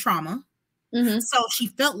childhood trauma. Mm-hmm. So she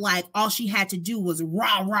felt like all she had to do was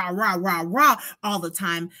rah, rah, rah, rah, rah all the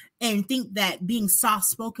time and think that being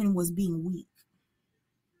soft-spoken was being weak.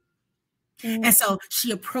 Mm-hmm. And so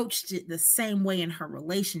she approached it the same way in her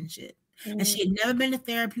relationship. Mm-hmm. And she had never been to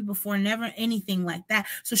therapy before, never anything like that.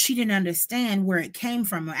 So she didn't understand where it came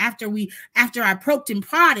from. After I poked and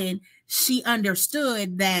prodded, she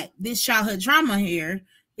understood that this childhood trauma here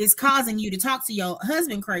is causing you to talk to your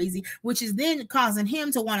husband crazy, which is then causing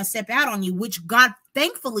him to want to step out on you, which God,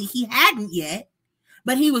 thankfully, he hadn't yet,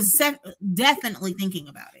 but he was definitely thinking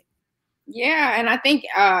about it. Yeah, and I think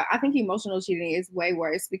emotional cheating is way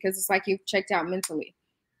worse because it's like you've checked out mentally,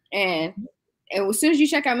 and as soon as you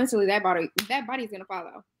check out mentally, that body's gonna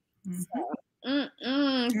follow.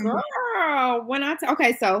 Mm-hmm. So, girl, when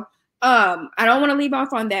okay, so I don't want to leave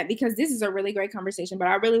off on that because this is a really great conversation, but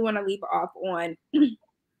I really want to leave off on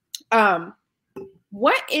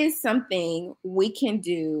what is something we can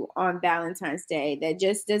do on Valentine's Day that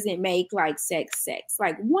just doesn't make like sex?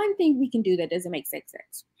 Like one thing we can do that doesn't make sex.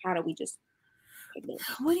 How do we just?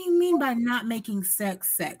 What do you mean by not making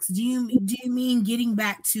sex? Do you mean getting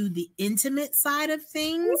back to the intimate side of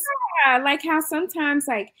things? Yeah, like how sometimes,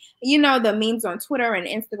 like, the memes on Twitter and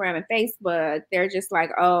Instagram and Facebook, they're just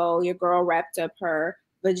like, oh, your girl wrapped up her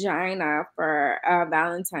vagina for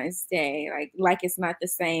Valentine's Day, like it's not the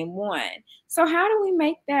same one. So how do we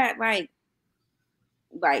make that like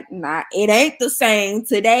not? It ain't the same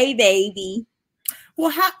today, baby.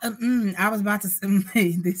 Well, I was about to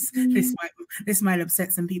say this might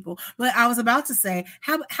upset some people, but I was about to say,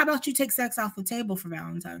 how about you take sex off the table for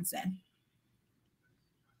Valentine's Day?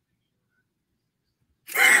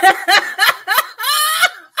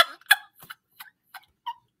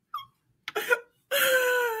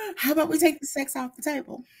 How about we take the sex off the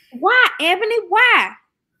table? Why, Ebony? Why?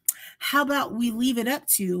 How about we leave it up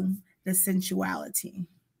to the sensuality,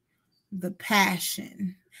 the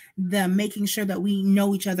passion, the making sure that we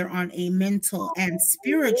know each other on a mental and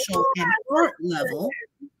spiritual and heart level,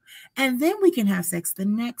 and then we can have sex the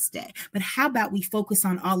next day. But how about we focus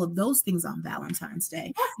on all of those things on Valentine's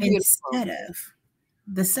Day instead of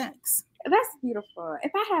the sex? That's beautiful.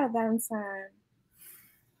 If I had a Valentine,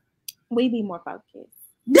 we'd be more focused.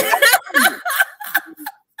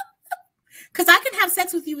 Because I can have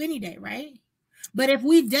sex with you any day, right? But if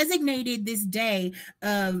we've designated this day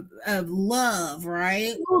of love,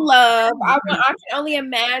 right? Love. I can only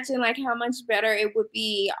imagine like how much better it would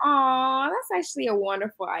be. Oh, that's actually a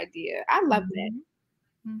wonderful idea. I love that.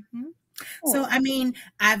 Mm-hmm. So, I mean,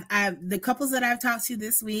 I've the couples that I've talked to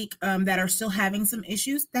this week that are still having some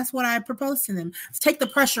issues, that's what I propose to them. Take the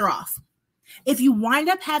pressure off. If you wind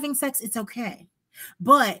up having sex, it's okay.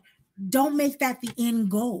 But don't make that the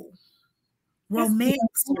end goal. Romance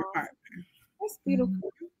your partner. That's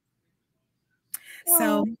beautiful.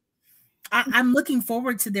 So I'm looking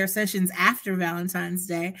forward to their sessions after Valentine's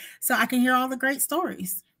Day so I can hear all the great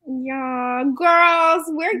stories. Yeah, girls,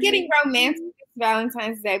 we're getting romantic this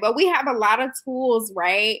Valentine's Day, but we have a lot of tools,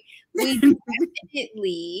 right? We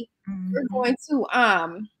definitely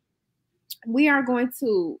we are going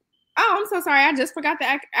to oh, I'm so sorry. I just forgot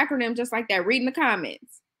the acronym just like that. Read in the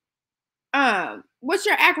comments. What's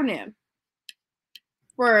your acronym?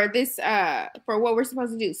 for this for what we're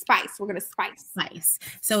supposed to do. Spice. We're gonna spice. Spice.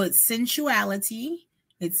 So it's sensuality,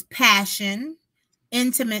 it's passion,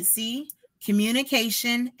 intimacy,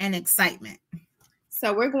 communication, and excitement.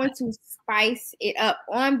 So we're going to spice it up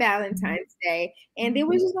on Valentine's Day, and then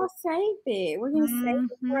we're just gonna save it. We're gonna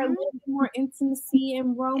save it for a little bit more intimacy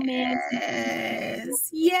and romance.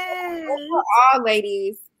 Yes. For all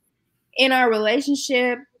ladies in our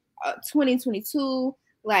relationship, 2022.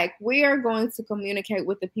 Like, we are going to communicate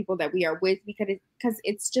with the people that we are with because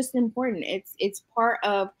it's just important. It's part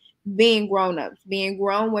of being grown ups, being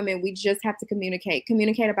grown women. We just have to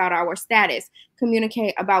communicate about our status,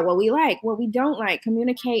 communicate about what we like, what we don't like,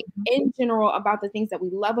 communicate in general about the things that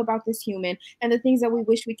we love about this human and the things that we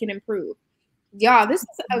wish we can improve. Y'all, this is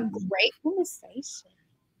a great conversation.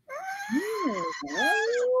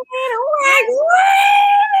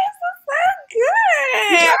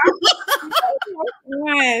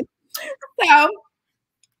 Good. So,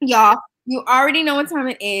 y'all, you already know what time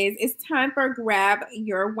it is. It's time for grab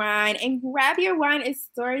your wine. And grab your wine is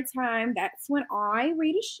story time. That's when I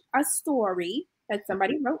read a story that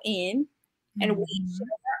somebody wrote in, and we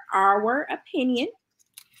share our opinion.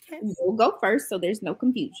 We'll go first, so there's no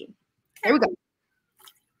confusion. Here we go.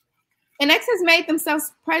 An ex has made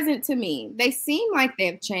themselves present to me. They seem like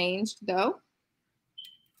they've changed, though.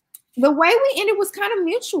 The way we ended was kind of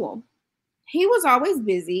mutual. He was always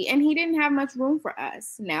busy and he didn't have much room for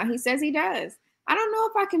us. Now he says he does. I don't know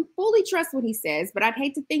if I can fully trust what he says, but I'd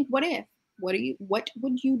hate to think, what if? What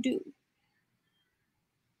would you do?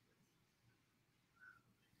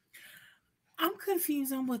 I'm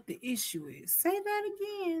confused on what the issue is. Say that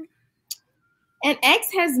again. An ex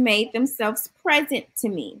has made themselves present to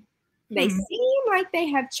me. They seem like they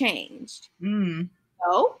have changed.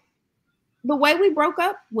 So the way we broke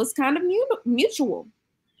up was kind of mutual.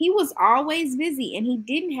 He was always busy and he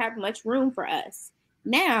didn't have much room for us.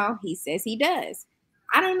 Now he says he does.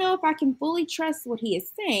 I don't know if I can fully trust what he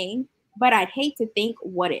is saying, but I'd hate to think,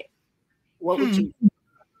 what if? What would you do?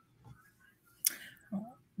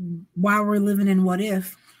 While we're living in what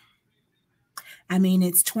if, I mean,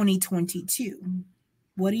 it's 2022.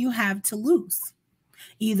 What do you have to lose?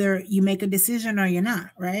 Either you make a decision or you're not,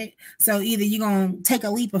 right? So either you're going to take a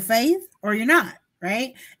leap of faith or you're not,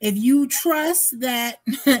 right? If you trust that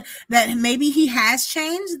that maybe he has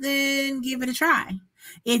changed, then give it a try.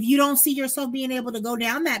 If you don't see yourself being able to go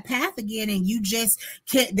down that path again and you just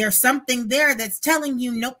can't, there's something there that's telling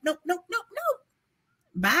you, nope,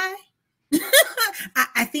 bye.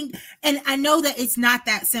 I think, and I know that it's not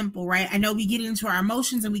that simple, right? I know we get into our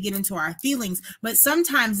emotions and we get into our feelings, but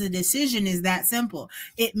sometimes the decision is that simple.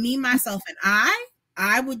 Me, myself, and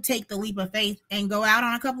I would take the leap of faith and go out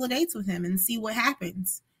on a couple of dates with him and see what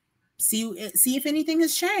happens. See if anything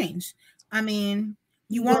has changed. I mean,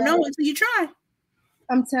 you won't know until you try.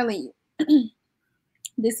 I'm telling you,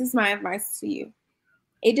 this is my advice to you.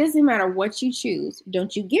 It doesn't matter what you choose.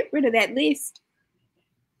 Don't you get rid of that list.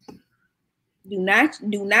 Do not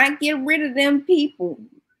get rid of them people.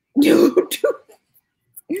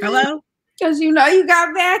 Hello? Because you know you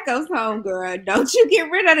got backups home, girl. Don't you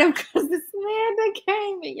get rid of them because this man that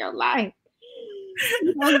came in your life.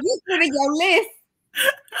 You don't get rid of your list.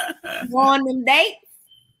 Go on them dates.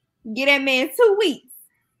 Get that man 2 weeks.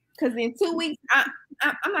 Because in 2 weeks,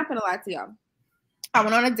 I'm not going to lie to y'all. I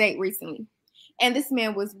went on a date recently. And this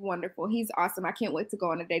man was wonderful. He's awesome. I can't wait to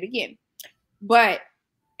go on a date again. But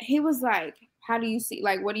he was like, how do you see,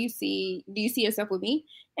 like, what do you see? Do you see yourself with me?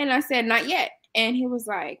 And I said, not yet. And he was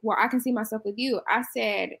like, well, I can see myself with you. I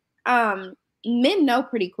said, men know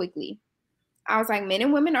pretty quickly. I was like, men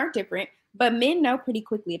and women are different, but men know pretty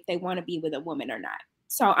quickly if they want to be with a woman or not.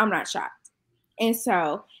 So I'm not shocked. And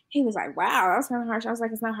so he was like, wow, that was kind of harsh. I was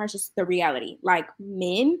like, it's not harsh, it's the reality. Like,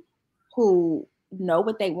 men who know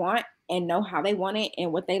what they want and know how they want it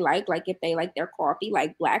and what they like if they like their coffee,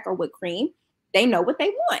 like black or with cream, they know what they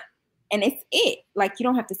want. And it's it. Like, you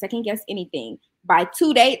don't have to second guess anything. By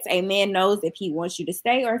 2 dates, a man knows if he wants you to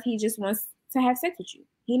stay or if he just wants to have sex with you.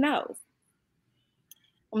 He knows.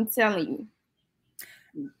 I'm telling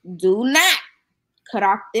you, do not cut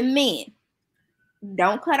off them men.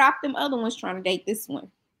 Don't cut off them other ones trying to date this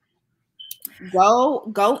one.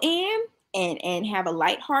 Go in and have a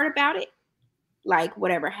light heart about it. Like,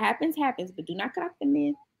 whatever happens, happens. But do not cut off them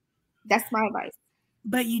men. That's my advice.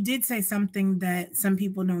 But you did say something that some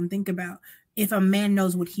people don't think about. If a man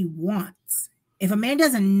knows what he wants. If a man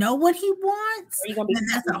doesn't know what he wants, then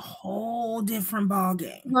that's a whole different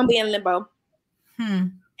ballgame. You're going to be in limbo.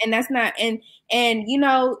 And that's not, and you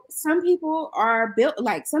know, some people are built,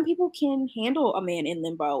 like, some people can handle a man in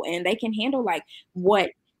limbo and they can handle, like, what,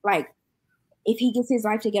 like, if he gets his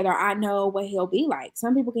life together, I know what he'll be like.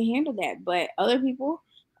 Some people can handle that, but other people,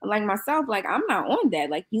 like myself, like I'm not on that.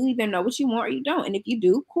 Like you either know what you want or you don't. And if you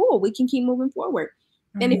do, cool, we can keep moving forward.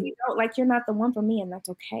 And if you don't, like you're not the one for me, and that's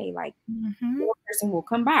okay. Like your person will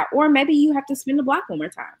come back. Or maybe you have to spin the block one more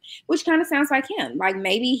time, which kind of sounds like him. Like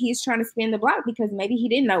maybe he's trying to spin the block because maybe he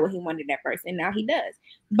didn't know what he wanted at first, and now he does.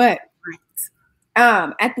 But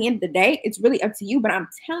at the end of the day, it's really up to you. But I'm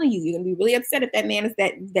telling you, you're gonna be really upset if that man is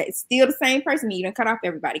that's still the same person. And you don't cut off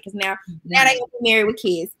everybody because now they gonna be married with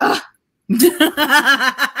kids.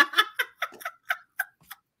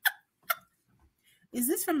 Is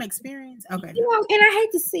this from experience? Okay. You know, and I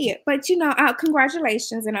hate to see it, but you know,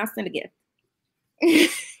 congratulations, and I'll send a gift. Girl,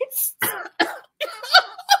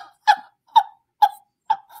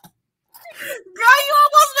 you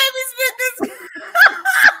almost made me spit this.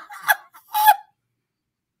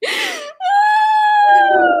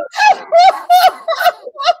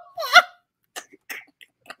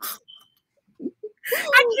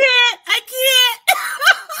 I can't.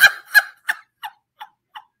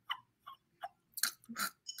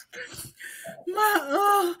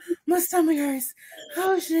 My stomach hurts.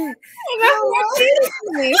 Oh shit.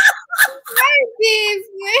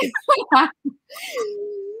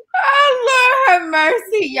 Oh Lord have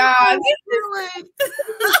mercy, y'all. This is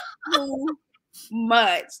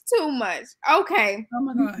too much. Okay. Oh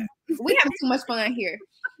my God. We have too much fun here.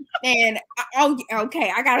 And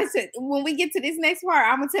okay, I gotta say, when we get to this next part,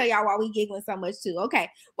 I'm gonna tell y'all why we giggling so much too. Okay,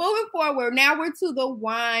 moving forward, now we're to the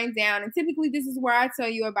wine down, and typically this is where I tell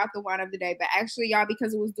you about the wine of the day. But actually, y'all,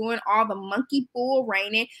 because it was doing all the monkey pool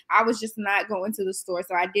raining, I was just not going to the store,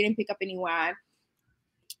 so I didn't pick up any wine.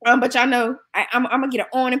 But y'all know I'm gonna get it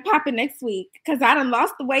on and popping next week because I done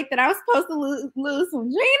lost the weight that I was supposed to lose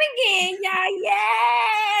from drinking again. Yeah,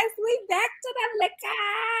 yes, we back to the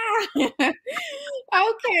liquor.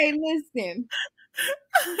 Okay, listen.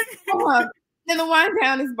 Then the wine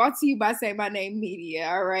down is brought to you by Say My Name Media.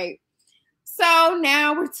 All right. So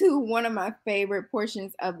now we're to one of my favorite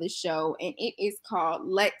portions of the show, and it is called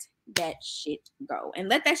Let That Shit Go. And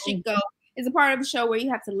Let That Shit Go is a part of the show where you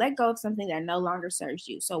have to let go of something that no longer serves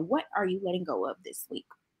you. So what are you letting go of this week?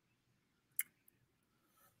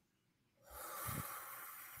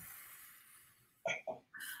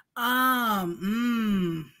 Oh,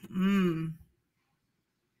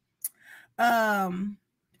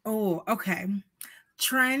 okay.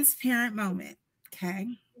 Transparent moment. Okay.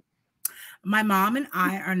 My mom and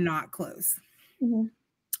I are not close. Mm-hmm.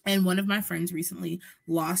 And one of my friends recently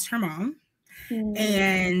lost her mom. Mm-hmm.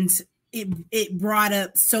 And it brought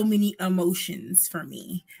up so many emotions for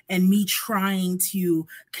me, and me trying to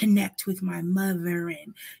connect with my mother,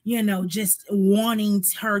 and you know, just wanting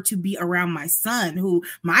her to be around my son, who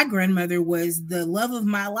my grandmother was the love of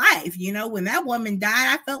my life. You know, when that woman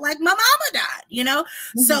died, I felt like my mama died, you know.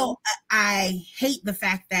 Mm-hmm. So I hate the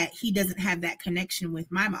fact that he doesn't have that connection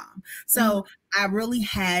with my mom. So I really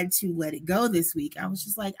had to let it go this week. I was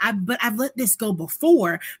just like, I've let this go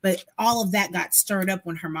before, but all of that got stirred up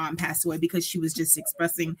when her mom passed away because she was just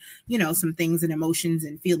expressing, you know, some things and emotions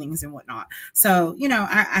and feelings and whatnot. So, you know,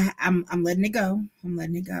 I'm letting it go. I'm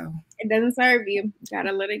letting it go. It doesn't serve you. You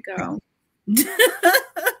gotta let it go.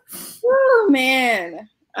 Oh man.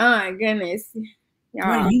 Oh my goodness. Y'all.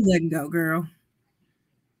 What are you letting go, girl?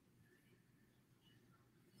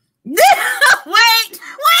 Wait.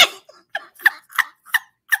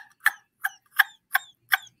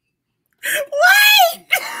 Wait!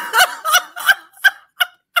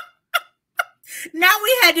 Now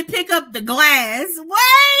we had to pick up the glass.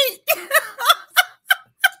 Wait!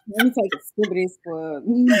 Let me take a sip of this for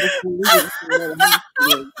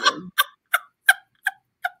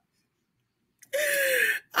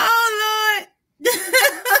Oh Lord.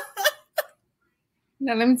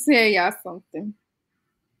 Now let me tell y'all something.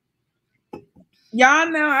 Y'all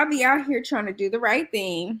know I be out here trying to do the right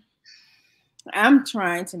thing. I'm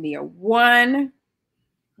trying to be a one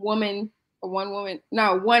man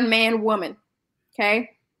woman.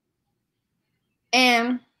 Okay.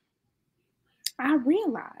 And I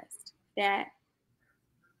realized that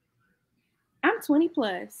I'm 20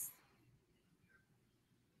 plus.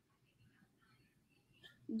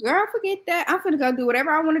 Girl, forget that. I'm gonna go do whatever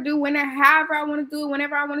I want to do, however I want to do it,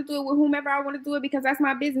 whenever I want to do it, with whomever I want to do it, because that's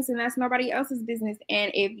my business and that's nobody else's business.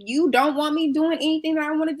 And if you don't want me doing anything that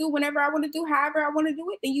I want to do, whenever I want to do, however I want to do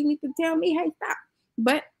it, then you need to tell me, hey, stop.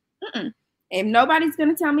 But if nobody's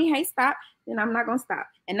gonna tell me, hey, stop, then I'm not gonna stop.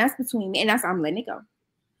 And that's between me, and I'm letting it go.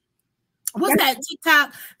 What's that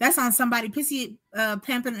TikTok? That's on somebody pissy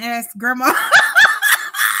pimping ass grandma.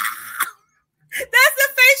 That's the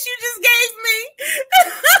face you just gave me.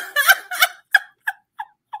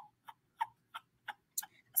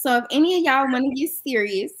 So if any of y'all want to get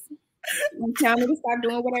serious and tell me to stop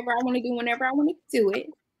doing whatever I want to do whenever I want to do it,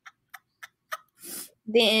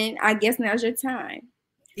 then I guess now's your time.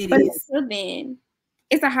 But until then,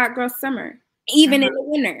 it's a hot girl summer, even in the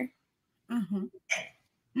winter. Mm-hmm.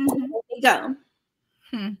 There you go.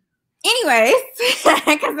 Anyways,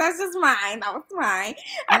 because that's just mine. That was mine.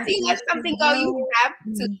 After you let something go, you have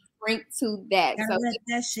to drink to that. Gotta let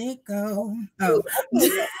that shit go. Oh,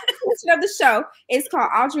 of the show is called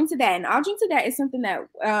 "I'll Drink to That," and "I'll Drink to That" is something that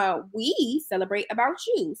we celebrate about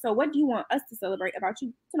you. So, what do you want us to celebrate about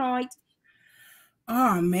you tonight?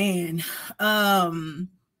 Oh man,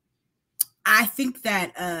 I think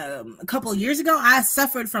that a couple of years ago, I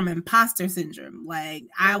suffered from imposter syndrome. Like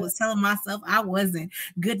I was telling myself I wasn't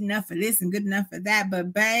good enough for this and good enough for that.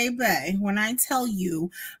 But baby, when I tell you,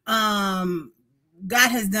 God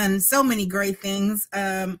has done so many great things.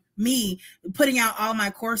 Me putting out all my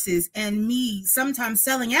courses and me sometimes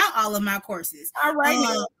selling out all of my courses. All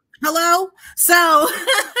right. Hello. So,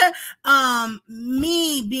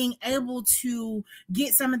 me being able to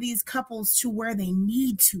get some of these couples to where they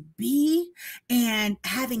need to be and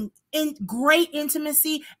having great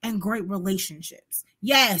intimacy and great relationships.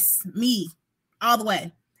 Yes, me all the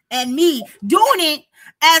way. And me doing it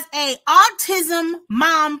as a autism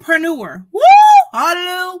mompreneur. Woo!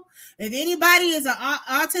 Hallelujah. If anybody is an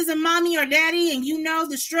autism mommy or daddy and you know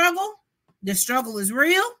the struggle is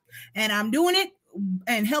real. And I'm doing it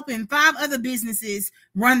and helping 5 other businesses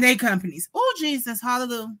run their companies. Oh, Jesus,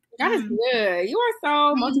 hallelujah. God is good. You are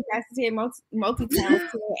so multifaceted,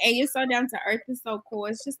 multi-talented, and you're so down to earth. It's so cool.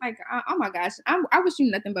 It's just like, oh my gosh, I wish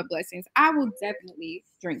you nothing but blessings. I will definitely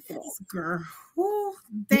drink to that. Girl, ooh,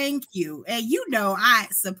 thank you. And you know I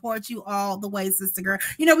support you all the way, sister girl.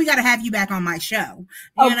 You know we got to have you back on my show.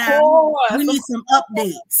 Of course. We need some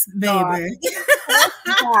updates, baby.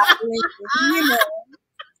 You know.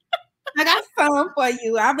 I got some for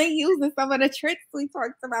you. I've been using some of the tricks we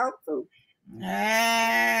talked about too.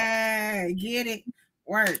 Hey, get it?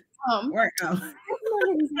 Work. Work. Was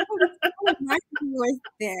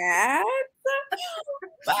that?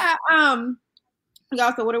 But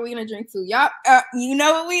y'all. So what are we gonna drink to? Y'all, you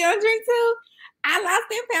know what we gonna drink to? I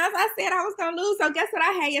lost 10 pounds. I said I was gonna lose. So guess what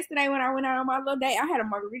I had yesterday when I went out on my little date? I had a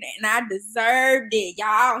margarita and I deserved it,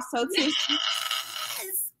 y'all. So tipsy.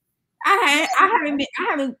 I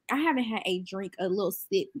haven't had a drink, a little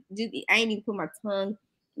sip. I ain't even put my tongue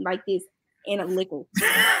like this in a liquor.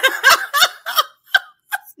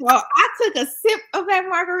 So I took a sip of that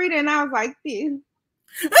margarita and I was like this.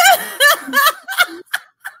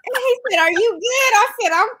 And he said, "Are you good?" I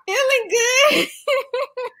said, "I'm feeling good."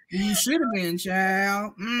 You should have been,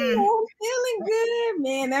 child. I'm feeling good,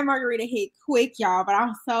 man. That margarita hit quick, y'all. But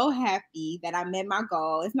I'm so happy that I met my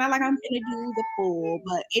goal. It's not like I'm gonna do the full,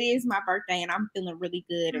 but it is my birthday, and I'm feeling really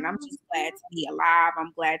good. And I'm just glad to be alive.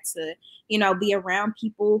 I'm glad to, be around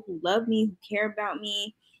people who love me, who care about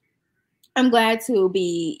me. I'm glad to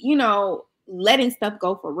be, letting stuff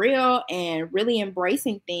go for real and really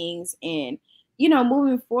embracing things and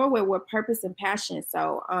moving forward with purpose and passion.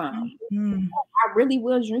 So I really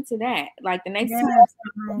will drink to that. Like the next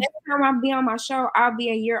time I'll be on my show, I'll be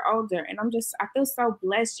a year older. And I feel so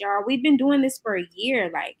blessed, y'all. We've been doing this for a year.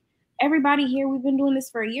 Like everybody here, we've been doing this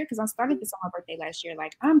for a year because I started this on my birthday last year.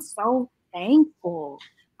 Like I'm so thankful.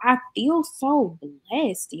 I feel so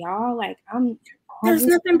blessed, y'all. Like there's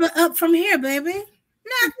nothing but up from here, baby.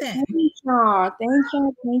 Nothing. Thank y'all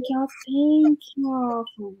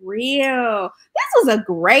for real. This was a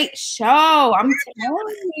great show. I'm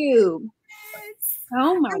telling you.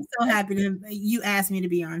 Oh my! I'm so happy that you asked me to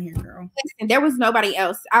be on here, girl. Listen, there was nobody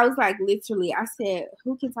else. I was like, literally, I said,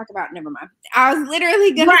 "Who can talk about?" Never mind. I was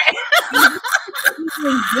literally gonna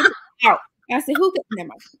get it out. I said, "Who can?" Never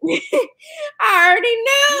mind. I already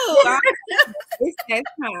knew. It's that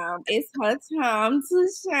time. It's her time to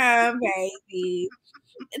shine, baby.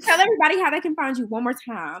 Tell everybody how they can find you one more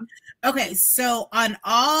time. Okay, so on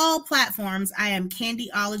all platforms, I am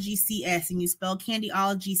Candyology CS, and you spell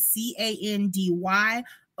Candyology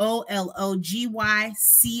CANDYOLOGY,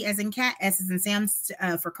 C as in cat, S as in Sam,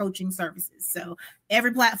 for coaching services. So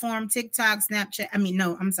every platform, TikTok, Snapchat. I'm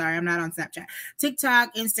not on Snapchat.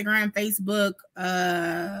 TikTok, Instagram, Facebook.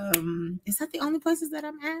 Is that the only places that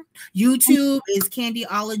I'm at? YouTube is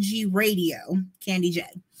Candyology Radio, Candy J.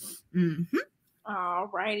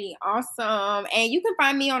 Alrighty, awesome. And you can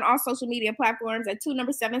find me on all social media platforms at 2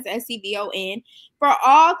 SCVON. For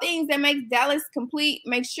all things that makes Dallas complete,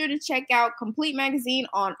 make sure to check out Complete Magazine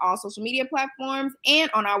on all social media platforms and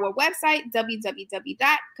on our website,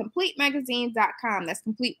 www.completemagazine.com. That's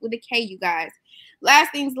complete with a K, you guys.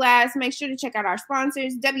 Last things last, make sure to check out our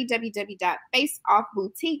sponsors,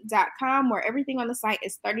 www.faceoffboutique.com, where everything on the site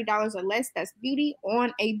is $30 or less. That's beauty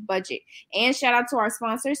on a budget. And shout out to our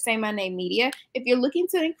sponsors, Say My Name Media. If you're looking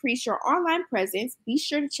to increase your online presence, be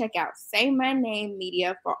sure to check out Say My Name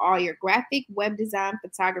Media for all your graphic, web design,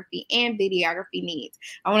 photography, and videography needs.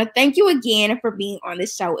 I want to thank you again for being on the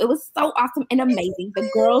show. It was so awesome and amazing. The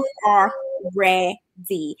girls are ready.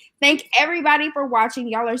 Thank everybody for watching.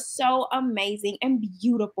 Y'all are so amazing and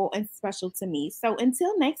beautiful and special to me. So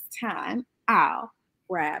until next time, I'll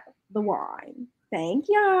grab the wine. Thank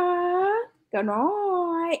y'all. Good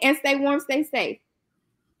night. And stay warm, stay safe.